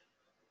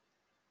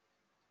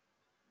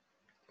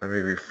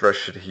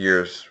refresh it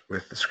here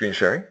with the screen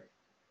sharing.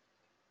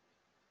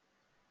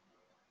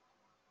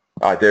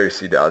 Ah, there you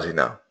see the Aussie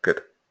now.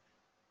 Good.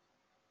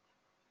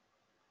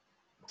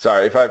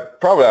 Sorry if I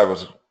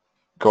was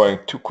going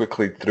too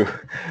quickly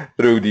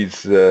through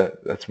these.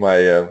 That's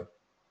my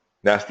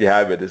nasty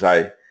habit, is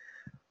I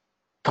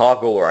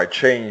toggle or I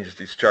change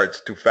these charts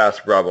too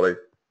fast, probably.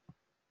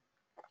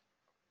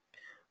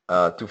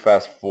 Too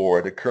fast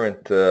for the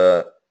current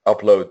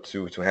upload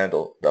to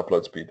handle the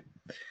upload speed.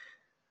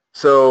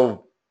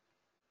 So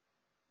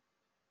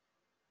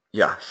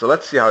yeah, so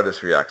let's see how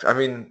this reacts. I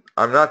mean,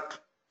 I'm not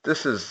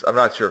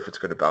sure if it's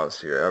going to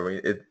bounce here. I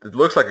mean, it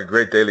looks like a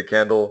great daily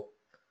candle.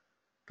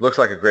 It looks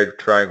like a great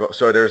triangle.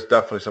 So there's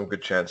definitely some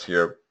good chance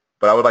here,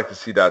 but I would like to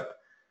see that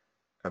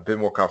a bit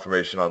more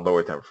confirmation on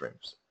lower time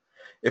frames.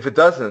 If it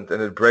doesn't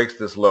and it breaks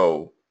this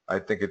low, I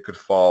think it could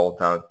fall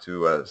down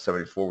to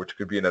 74, which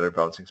could be another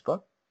bouncing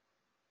spot.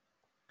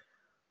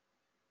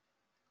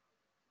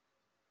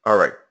 All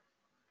right,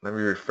 let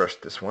me refresh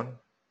this one.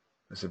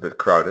 It's a bit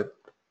crowded.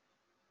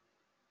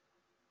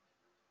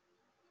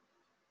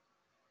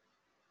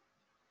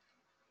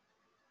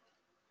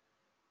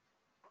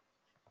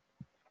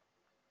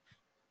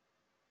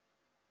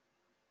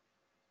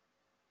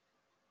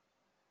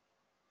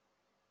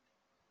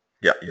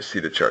 Yeah, you see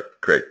the chart.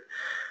 Great.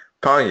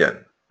 Pound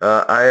yen.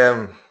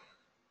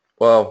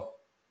 Well,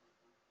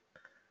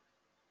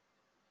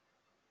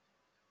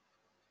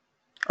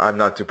 I'm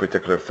not too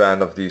particular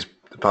fan of these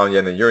pound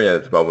yen and euro yen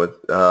at the moment.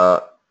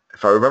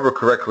 If I remember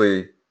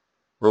correctly,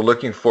 we're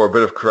looking for a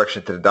bit of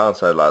correction to the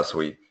downside last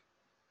week.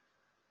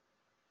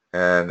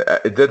 And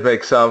it did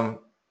make some.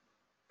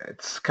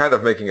 It's kind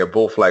of making a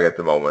bull flag at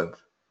the moment,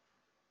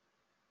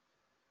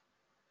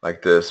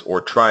 like this,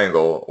 or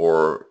triangle,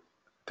 or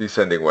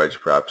descending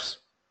wedge perhaps,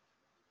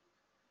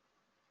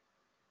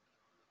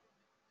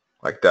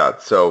 like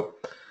that. So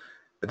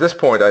at this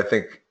point, I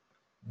think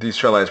these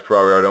trend lines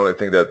probably are the only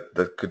thing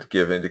that could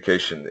give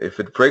indication. If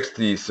it breaks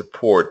the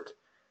support,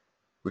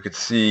 we could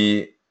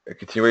see a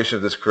continuation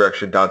of this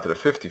correction down to the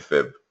 50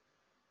 fib,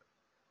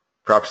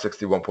 perhaps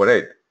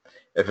 61.8.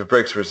 If it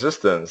breaks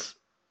resistance,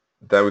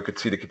 then we could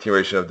see the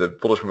continuation of the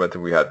bullish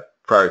momentum we had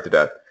prior to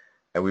that,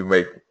 and we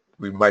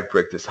might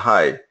break this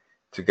high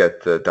to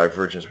get the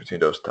divergence between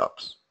those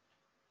tops.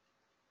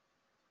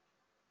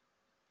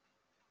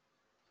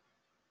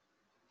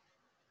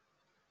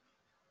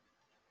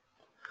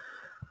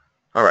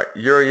 All right,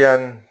 euro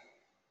yen.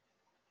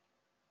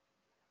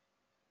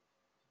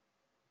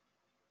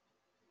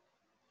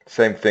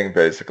 Same thing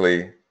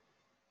basically,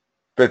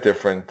 bit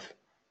different,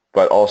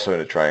 but also in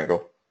a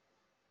triangle,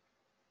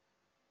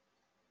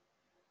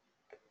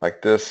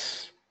 like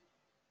this.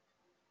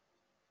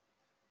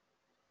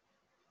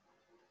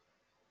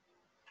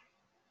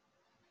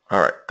 All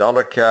right,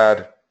 dollar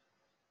CAD.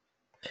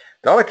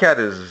 Dollar CAD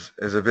is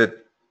a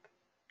bit.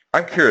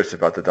 I'm curious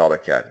about the dollar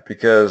CAD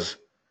because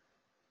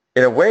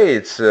in a way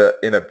it's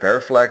in a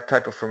bear flag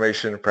type of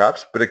formation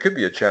perhaps, but it could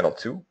be a channel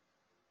too.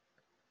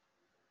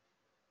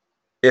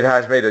 It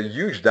has made a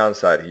huge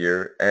downside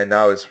here, and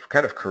now it's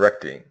kind of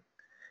correcting.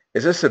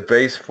 Is this a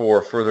base for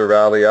a further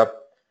rally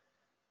up,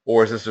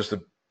 or is this just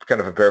a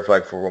kind of a bear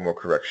flag for one more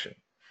correction?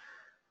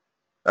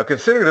 Now,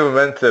 considering the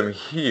momentum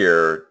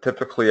here,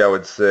 typically I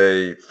would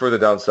say further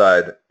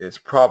downside is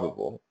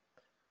probable.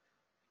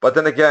 But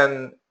then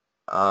again,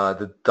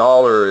 the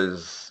dollar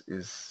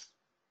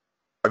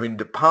I mean,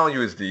 the pound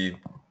USD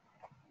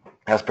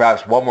has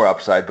perhaps one more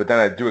upside, but then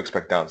I do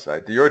expect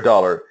downside. The euro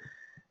dollar,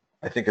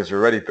 I think, is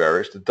already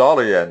bearish. The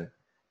dollar yen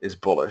is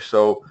bullish.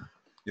 So,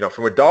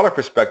 from a dollar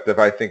perspective,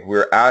 I think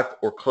we're at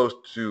or close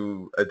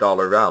to a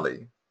dollar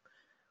rally,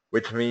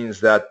 which means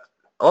that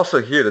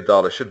also here the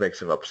dollar should make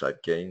some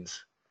upside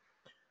gains.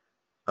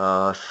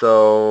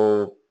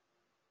 So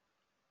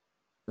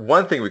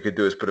one thing we could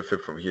do is put a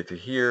fib from here to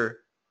here,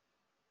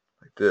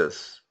 like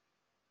this.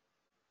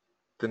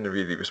 Didn't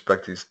really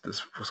respect these.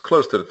 This was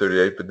close to the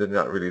 38, but did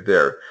not really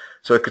there.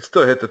 So it could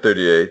still hit the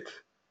 38,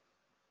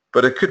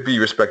 but it could be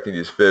respecting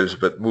these fibs,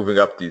 but moving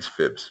up these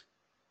fibs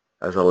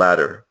as a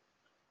ladder.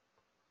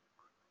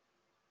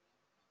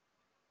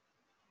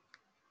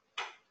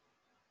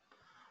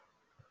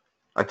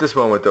 At this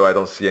moment, though, I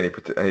don't see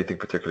anything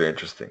particularly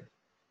interesting.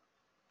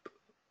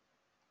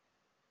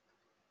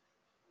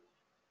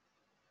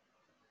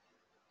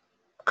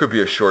 Could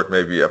be a short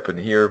maybe up in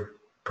here,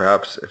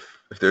 perhaps, if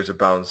there's a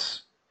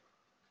bounce.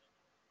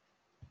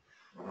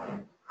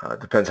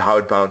 Depends how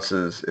it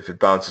bounces. If it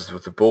bounces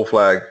with the bull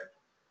flag,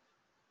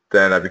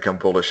 then I become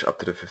bullish up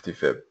to the 50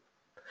 fib.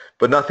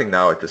 But nothing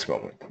now at this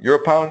moment.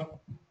 Euro pound.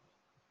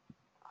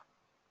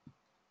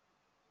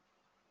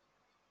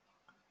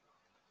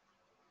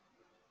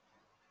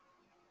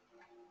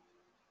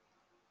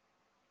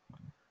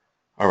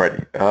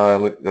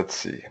 Alrighty, let's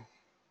see.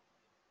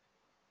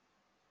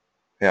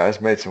 Yeah,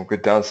 it's made some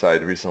good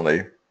downside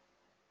recently.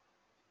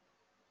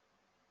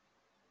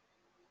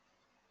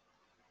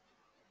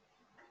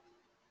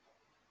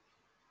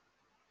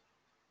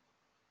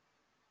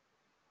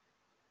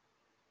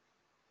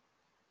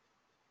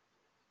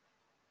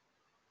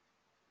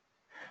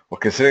 Well,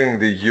 considering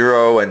the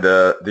euro and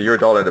the euro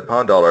dollar and the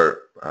pound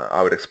dollar,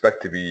 I would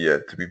expect to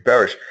be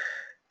bearish.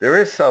 There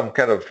is some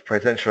kind of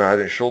potential head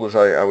and shoulders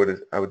I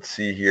would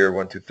see here,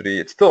 1, 2, 3.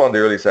 It's still on the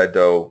early side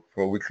though,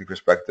 from a weekly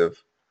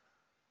perspective.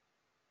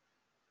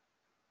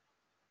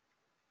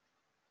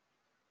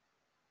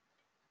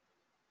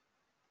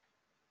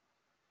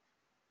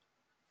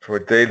 For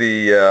a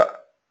daily,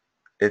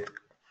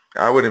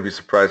 I wouldn't be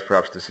surprised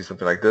perhaps to see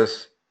something like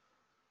this.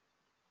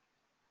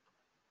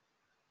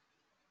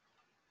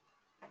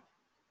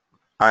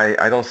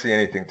 I don't see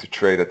anything to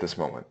trade at this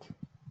moment.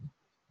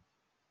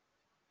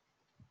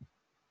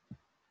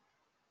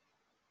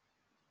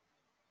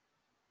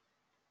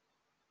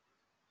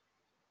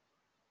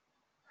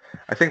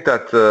 I think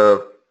that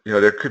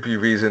there could be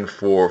reason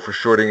for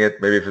shorting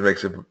it. Maybe if it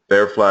makes a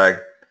bear flag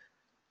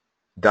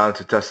down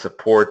to test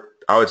support,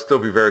 I would still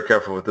be very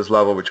careful with this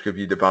level, which could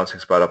be the bouncing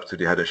spot up to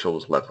the head and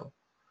shoulders level.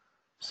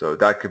 So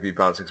that could be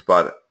bouncing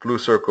spot. Blue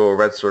circle,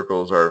 red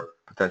circles are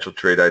potential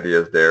trade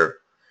ideas there.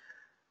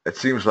 It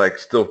seems like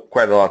still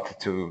quite a lot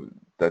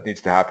that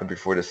needs to happen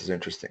before this is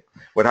interesting.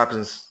 What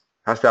has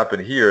to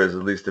happen here is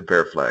at least a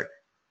bear flag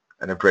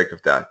and a break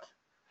of that.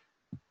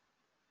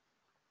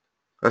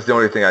 That's the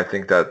only thing I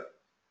think that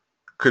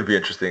could be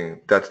interesting.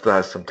 That still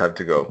has some time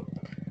to go.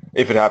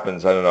 If it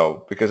happens, I don't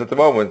know. Because at the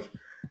moment,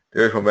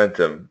 there is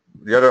momentum.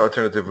 The other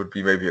alternative would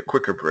be maybe a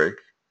quicker break.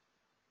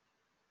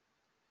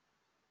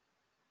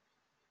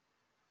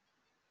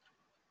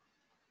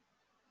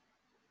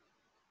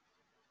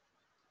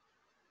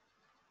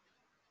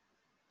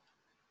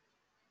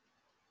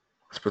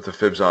 Let's put the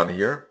fibs on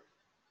here.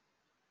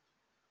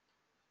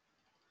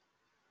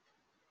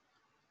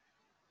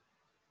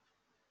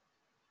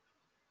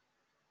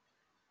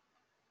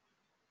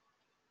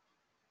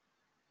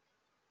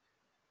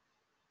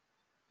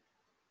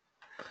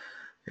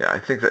 Yeah, I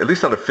think that at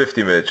least on a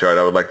 50-minute chart,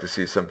 I would like to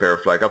see some bear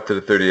flag up to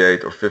the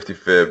 38 or 50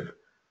 fib.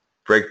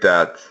 Break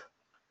that.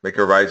 Make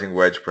a rising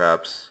wedge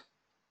perhaps,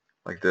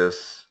 like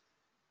this.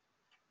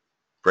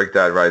 Break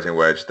that rising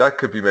wedge. That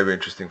could be maybe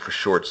interesting for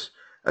shorts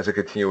as a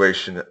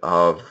continuation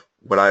of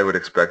what I would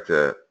expect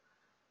a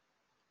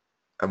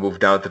move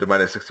down to the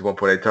minus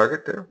 61.8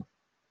 target there,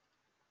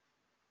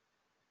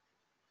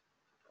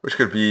 which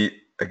could be,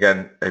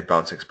 again, a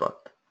bouncing spot.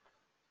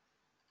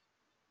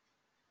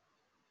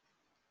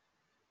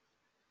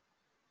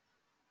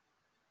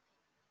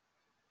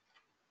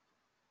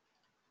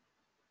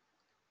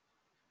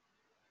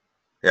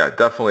 Yeah,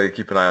 definitely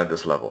keep an eye on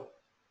this level.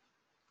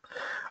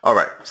 All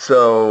right,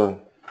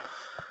 so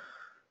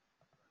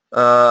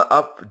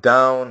up,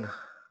 down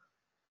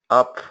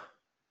on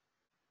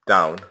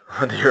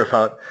the euro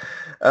pound,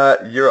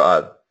 euro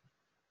odd.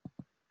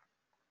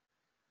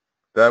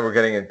 Then we're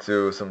getting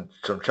into some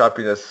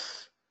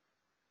choppiness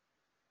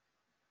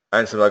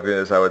and some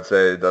ugliness. I would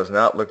say it does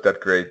not look that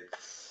great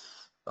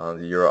on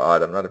the euro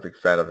odd. I'm not a big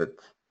fan of it.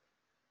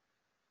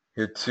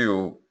 Here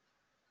too,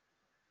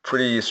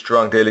 pretty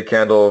strong daily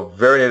candle,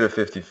 very near the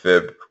 50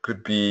 fib.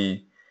 Could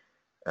be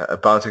a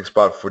bouncing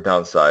spot for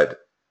downside.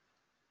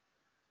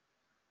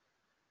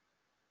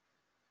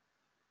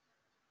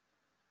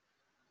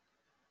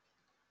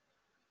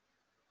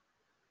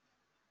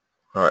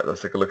 All right,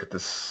 let's take a look at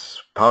this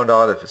pound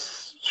odd if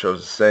it shows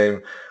the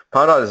same.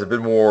 Pound odd is a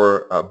bit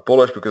more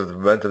bullish because of the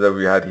momentum that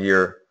we had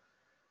here,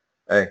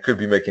 and could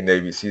be making the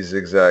ABC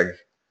zigzag.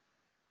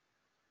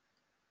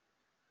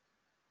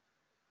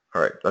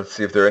 All right, let's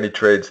see if there are any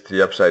trades to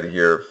the upside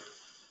here.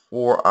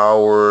 4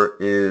 hour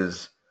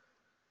is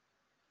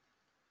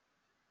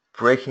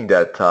breaking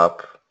that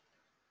top.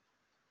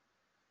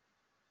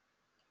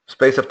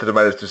 Space up to the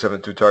minus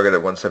 272 target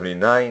at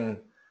 179.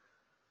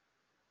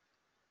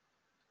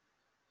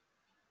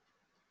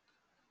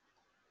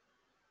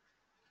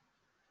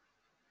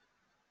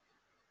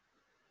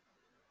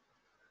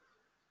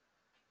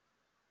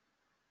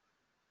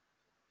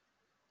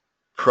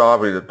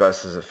 Probably the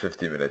best is a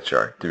 50-minute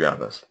chart, to be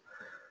honest.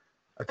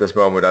 At this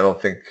moment, I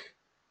don't think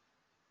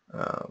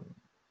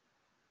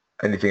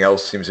anything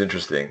else seems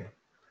interesting.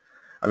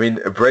 I mean,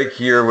 a break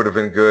here would have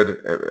been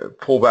good. A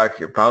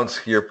pullback, a bounce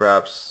here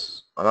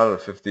perhaps, not on a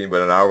 15,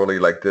 but an hourly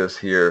like this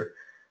here.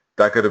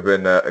 That could have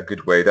been a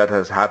good way. That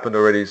has happened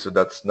already, so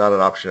that's not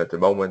an option at the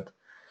moment.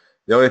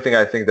 The only thing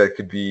I think that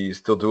could be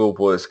still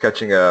doable is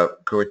catching a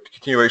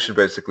continuation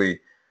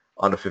basically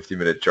on a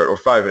 50-minute chart or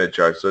 5-minute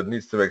chart. So it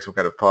needs to make some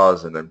kind of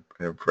pause and then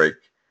break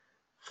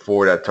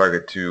for that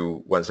target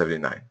to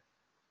 179.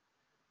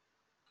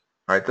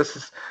 All right,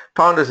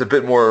 pound is a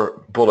bit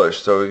more bullish,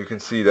 so you can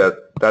see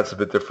that that's a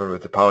bit different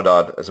with the pound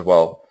odd as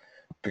well,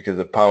 because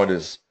the pound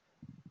is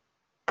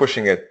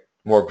pushing it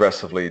more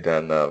aggressively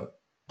than the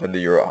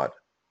euro odd.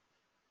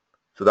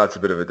 So that's a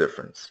bit of a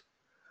difference.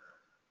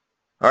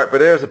 All right, but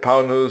there's the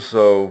pound news.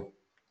 So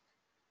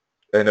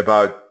in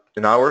about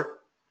an hour.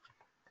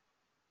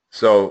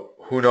 So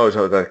who knows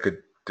how that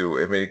could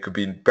do. I mean, it could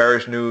be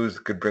bearish news,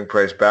 it could bring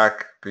price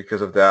back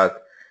because of that,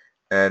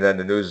 and then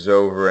the news is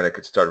over and it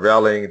could start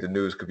rallying. The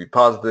news could be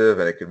positive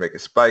and it could make a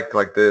spike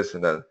like this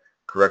and then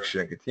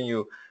correction and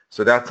continue.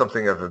 So that's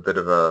something of a bit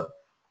of a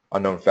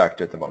unknown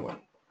factor at the moment.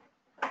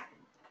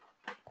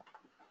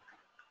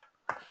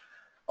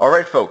 All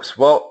right, folks.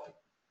 Well,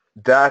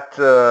 that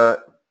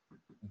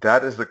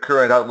that is the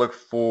current outlook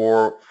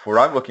for what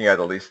I'm looking at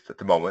least at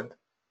the moment.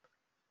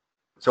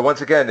 So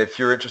once again, if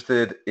you're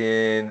interested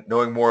in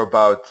knowing more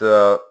about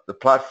the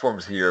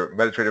platforms here,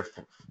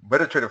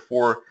 MetaTrader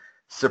 4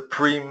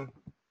 Supreme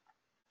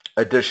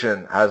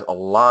Edition has a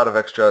lot of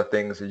extra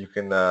things that you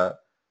can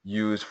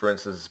use. For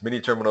instance, mini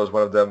terminal is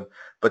one of them,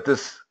 but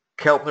this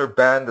Keltner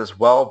band as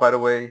well, by the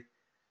way,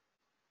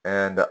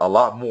 and a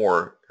lot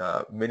more.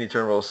 Mini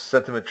terminals,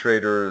 sentiment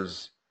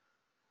traders,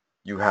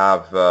 you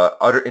have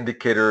other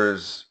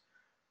indicators,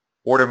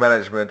 order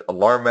management,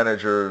 alarm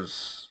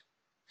managers,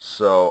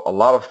 so a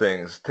lot of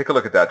things. Take a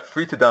look at that.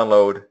 Free to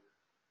download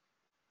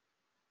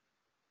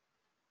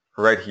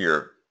right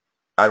here,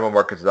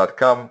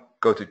 animalmarkets.com.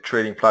 Go to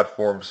trading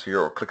platforms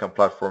here or click on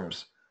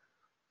platforms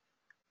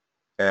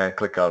and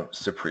click on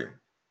Supreme.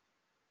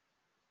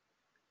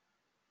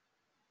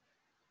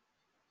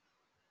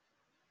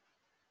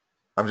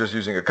 I'm just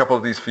using a couple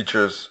of these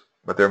features,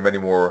 but there are many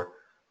more.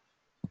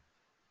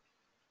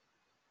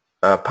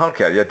 Pound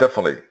CAD, yeah,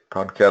 definitely.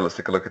 Pound CAD, let's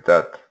take a look at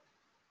that.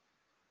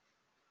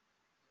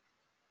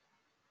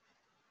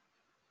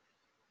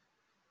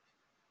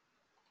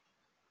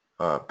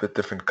 A bit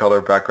different color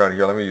background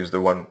here. Let me use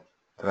the one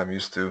that I'm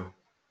used to.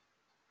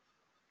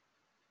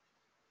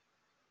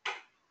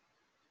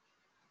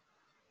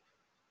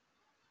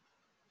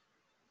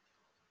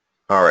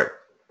 All right.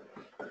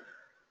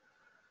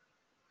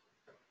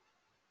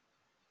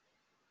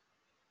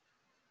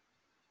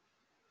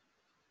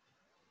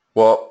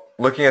 Well,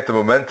 looking at the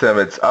momentum,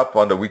 it's up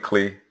on the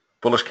weekly,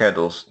 bullish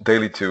candles,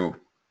 daily too.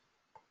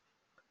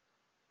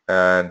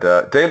 And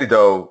daily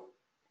though,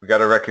 we got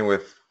to reckon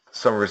with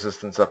some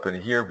resistance up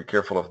in here. Be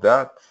careful of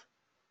that.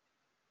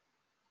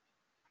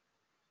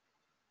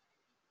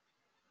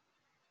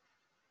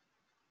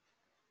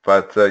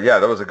 But yeah,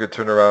 that was a good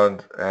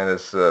turnaround, and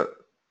it's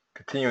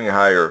continuing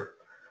higher.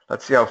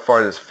 Let's see how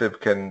far these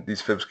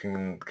fibs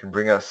can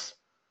bring us.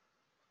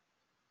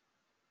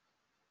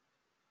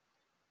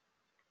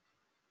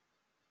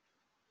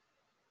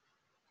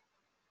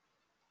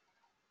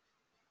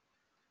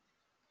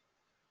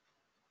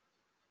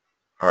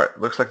 All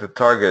right, looks like the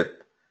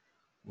target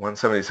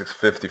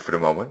 176.50 for the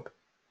moment,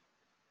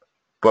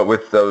 but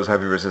with those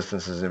heavy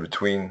resistances in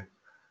between,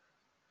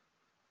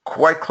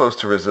 quite close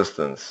to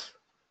resistance.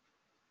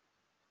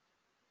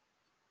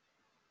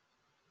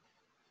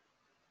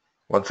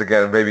 Once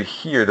again, maybe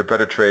here the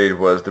better trade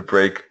was the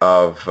break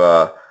of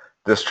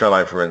this trend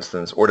line, for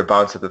instance, or the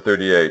bounce at the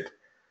 38.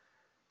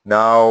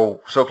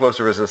 Now, so close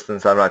to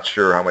resistance, I'm not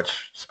sure how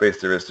much space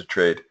there is to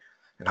trade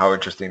and how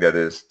interesting that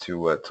is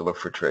to look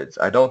for trades.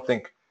 I don't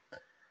think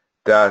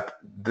that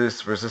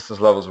this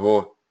resistance levels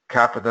will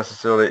cap it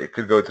necessarily. It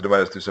could go to the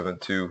minus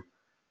 272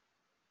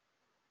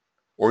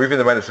 or even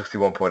the minus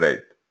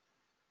 61.8.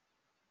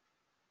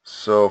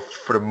 So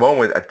for the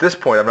moment, at this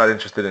point, I'm not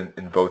interested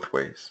in both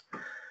ways.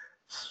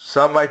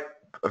 Some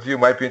of you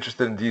might be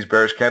interested in these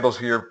bearish candles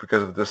here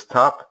because of this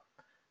top,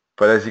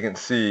 but as you can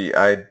see,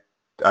 I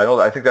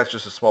think that's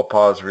just a small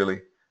pause,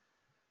 really.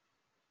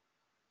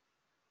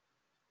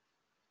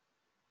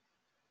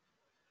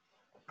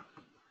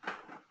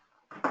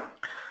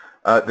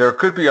 There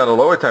could be on the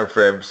lower time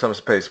frame some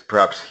space,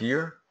 perhaps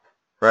here,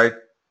 right?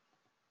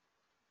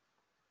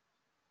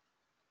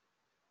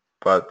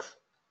 But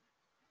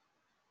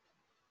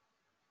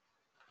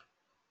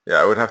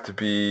yeah, it would have to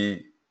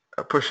be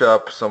a push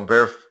up, some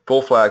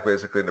bull flag,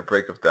 basically, in the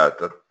break of that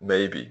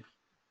maybe.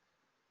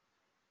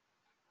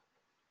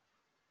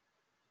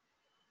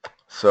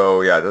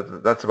 So yeah,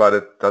 that's about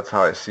it. That's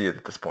how I see it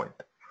at this point.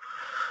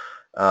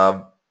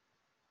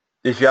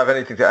 If you have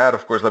anything to add,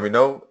 of course, let me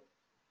know.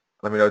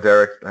 Let me know,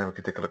 Derek, and we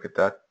can take a look at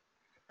that.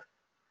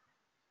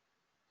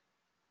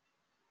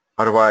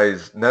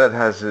 Otherwise, Nenet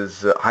has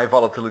his high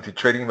volatility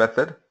trading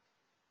method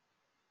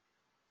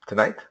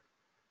tonight.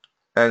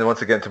 And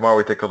once again, tomorrow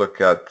we take a look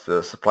at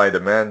supply and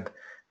demand.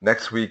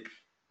 Next week,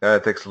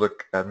 Nenet takes a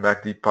look at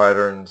MACD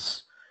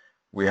patterns.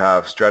 We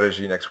have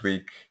strategy next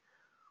week.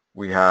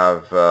 We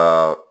have,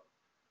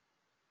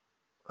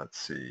 let's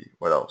see,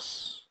 what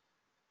else?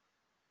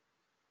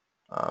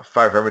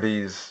 5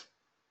 remedies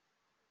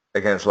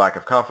against lack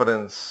of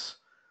confidence.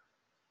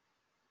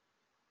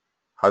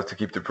 How to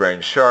keep the brain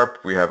sharp.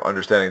 We have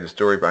understanding the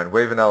story behind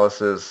wave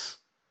analysis.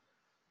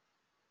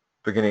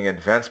 Beginning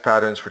advanced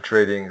patterns for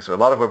trading. So a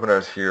lot of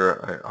webinars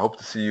here. I hope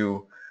to see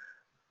you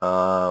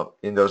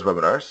in those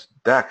webinars.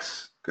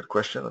 DAX, good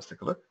question. Let's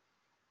take a look.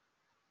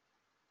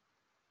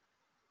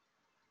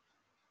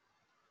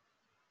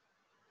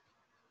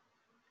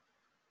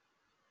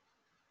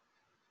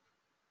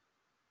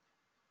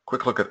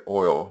 Quick look at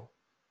oil.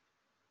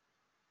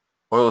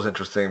 Oil is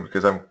interesting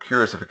because I'm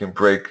curious if it can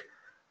break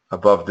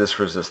above this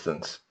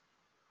resistance.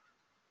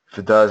 If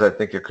it does, I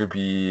think it could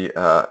be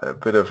a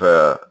bit of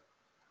a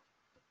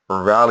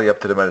rally up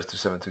to the minus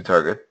 272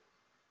 target.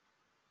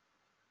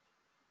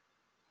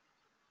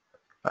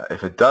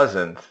 If it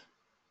doesn't,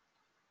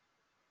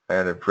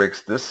 and it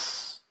breaks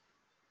this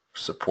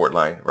support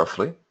line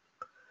roughly,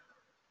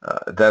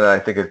 then I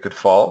think it could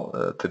fall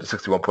to the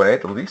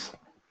 61.8 at least.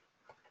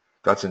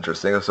 That's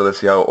interesting. So let's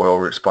see how oil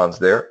responds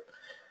there.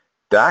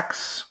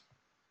 DAX.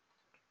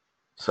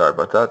 Sorry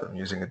about that. I'm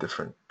using a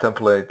different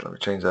template. Let me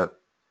change that.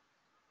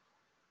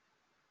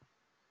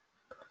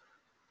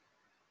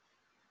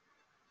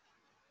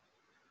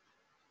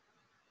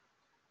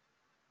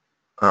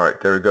 All right,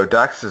 there we go.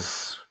 DAX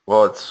is,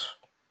 well, it's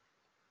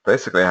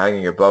basically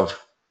hanging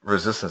above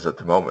resistance at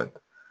the moment.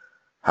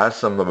 Has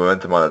some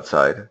momentum on its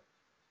side.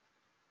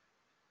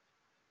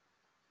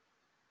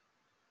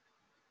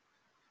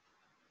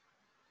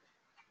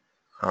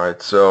 All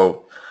right,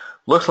 so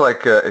looks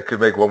like it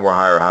could make one more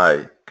higher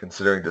high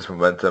considering this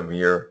momentum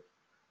here.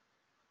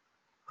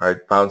 All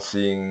right,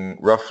 bouncing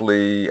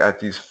roughly at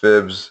these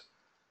fibs.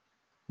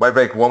 Might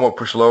make one more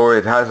push lower.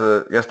 It has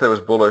a, yesterday was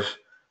bullish,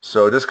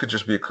 so this could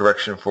just be a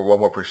correction for one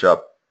more push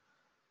up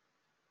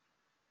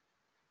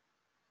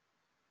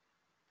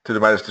to the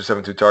minus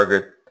 272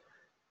 target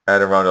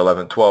at around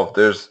 1112.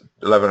 There's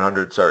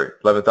 1100, sorry,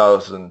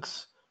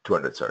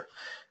 11,200, sorry.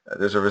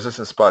 There's a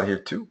resistance spot here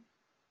too.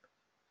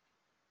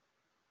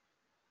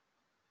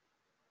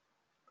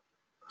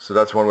 So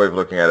that's one way of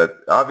looking at it.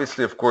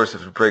 Obviously, of course,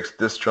 if it breaks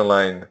this trend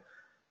line,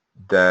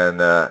 then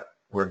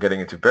we're getting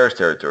into bearish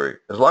territory.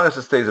 As long as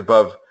it stays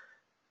above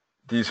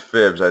these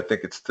fibs, I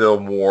think it's still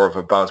more of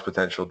a bounce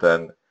potential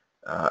than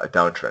a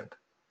downtrend.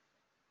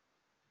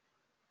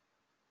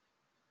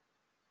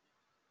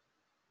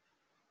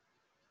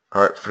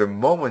 All right, for the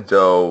moment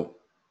though,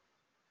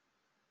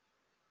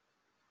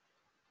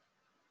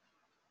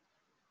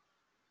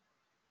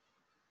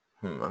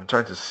 I'm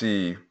trying to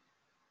see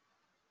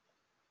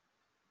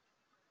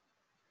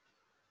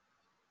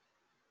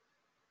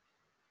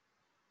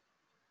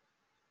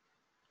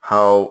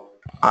how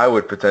I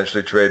would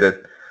potentially trade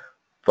it,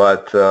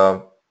 but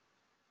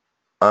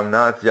I'm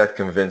not yet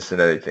convinced in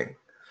anything.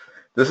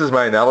 This is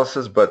my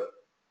analysis, but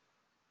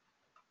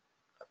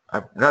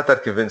I'm not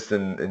that convinced I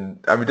mean,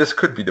 this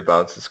could be the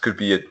bounce. This could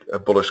be a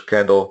bullish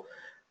candle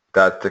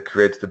that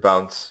creates the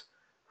bounce.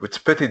 It's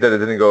pity that it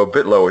didn't go a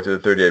bit lower to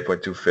the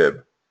 38.2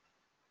 fib.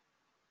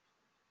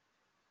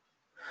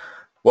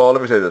 Well,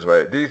 let me say it this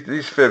way.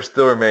 These fibs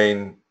still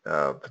remain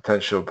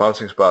potential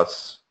bouncing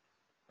spots,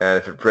 and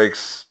if it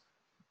breaks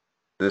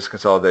this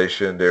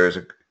consolidation, there's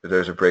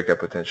a breakout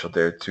potential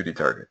there to the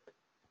target.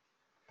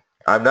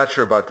 I'm not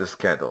sure about this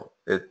candle.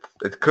 It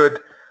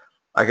could.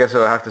 I guess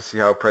I'll have to see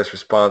how price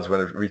responds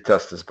when it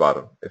retests this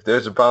bottom. If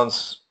there's a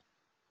bounce,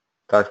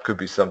 that could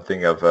be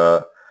something of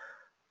a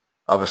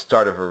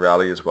start of a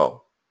rally as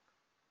well.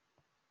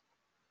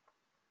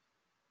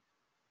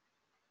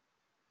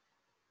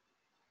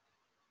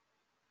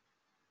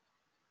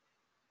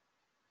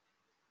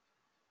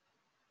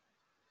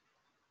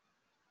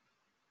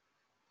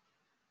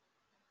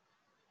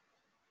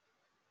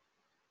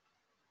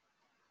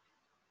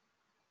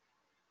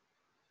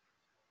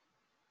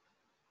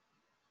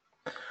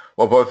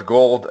 Well, both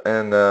gold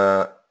and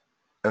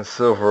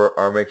silver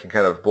are making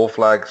kind of bull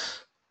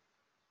flags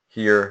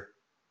here.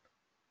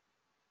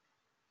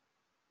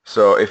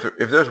 So if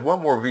there's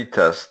one more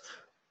retest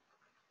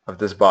of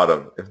this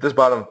bottom, if this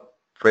bottom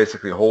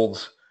basically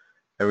holds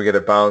and we get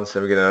a bounce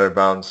and we get another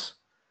bounce,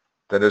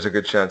 then there's a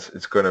good chance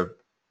it's gonna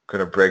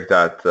break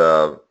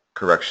that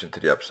correction to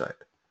the upside.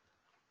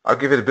 I'll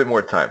give it a bit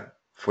more time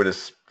for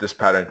this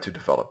pattern to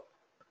develop.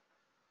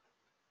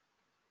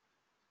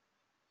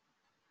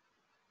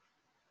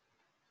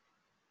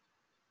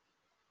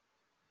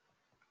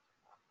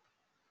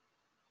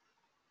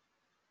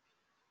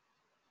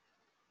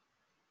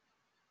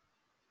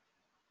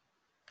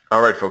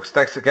 All right, folks.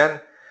 Thanks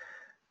again.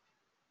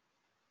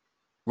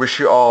 Wish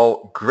you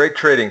all great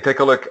trading.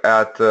 Take a look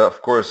at,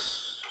 of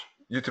course,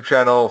 YouTube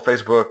channel,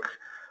 Facebook,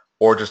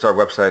 or just our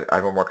website,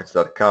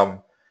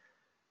 ivomarkets.com.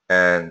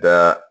 And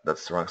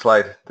that's the wrong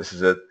slide. This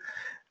is it.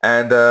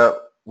 And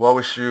well,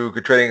 wish you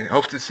good trading.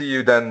 Hope to see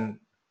you then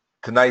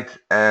tonight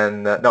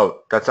and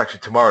no, that's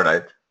actually tomorrow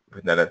night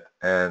with Nenet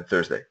and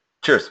Thursday.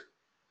 Cheers.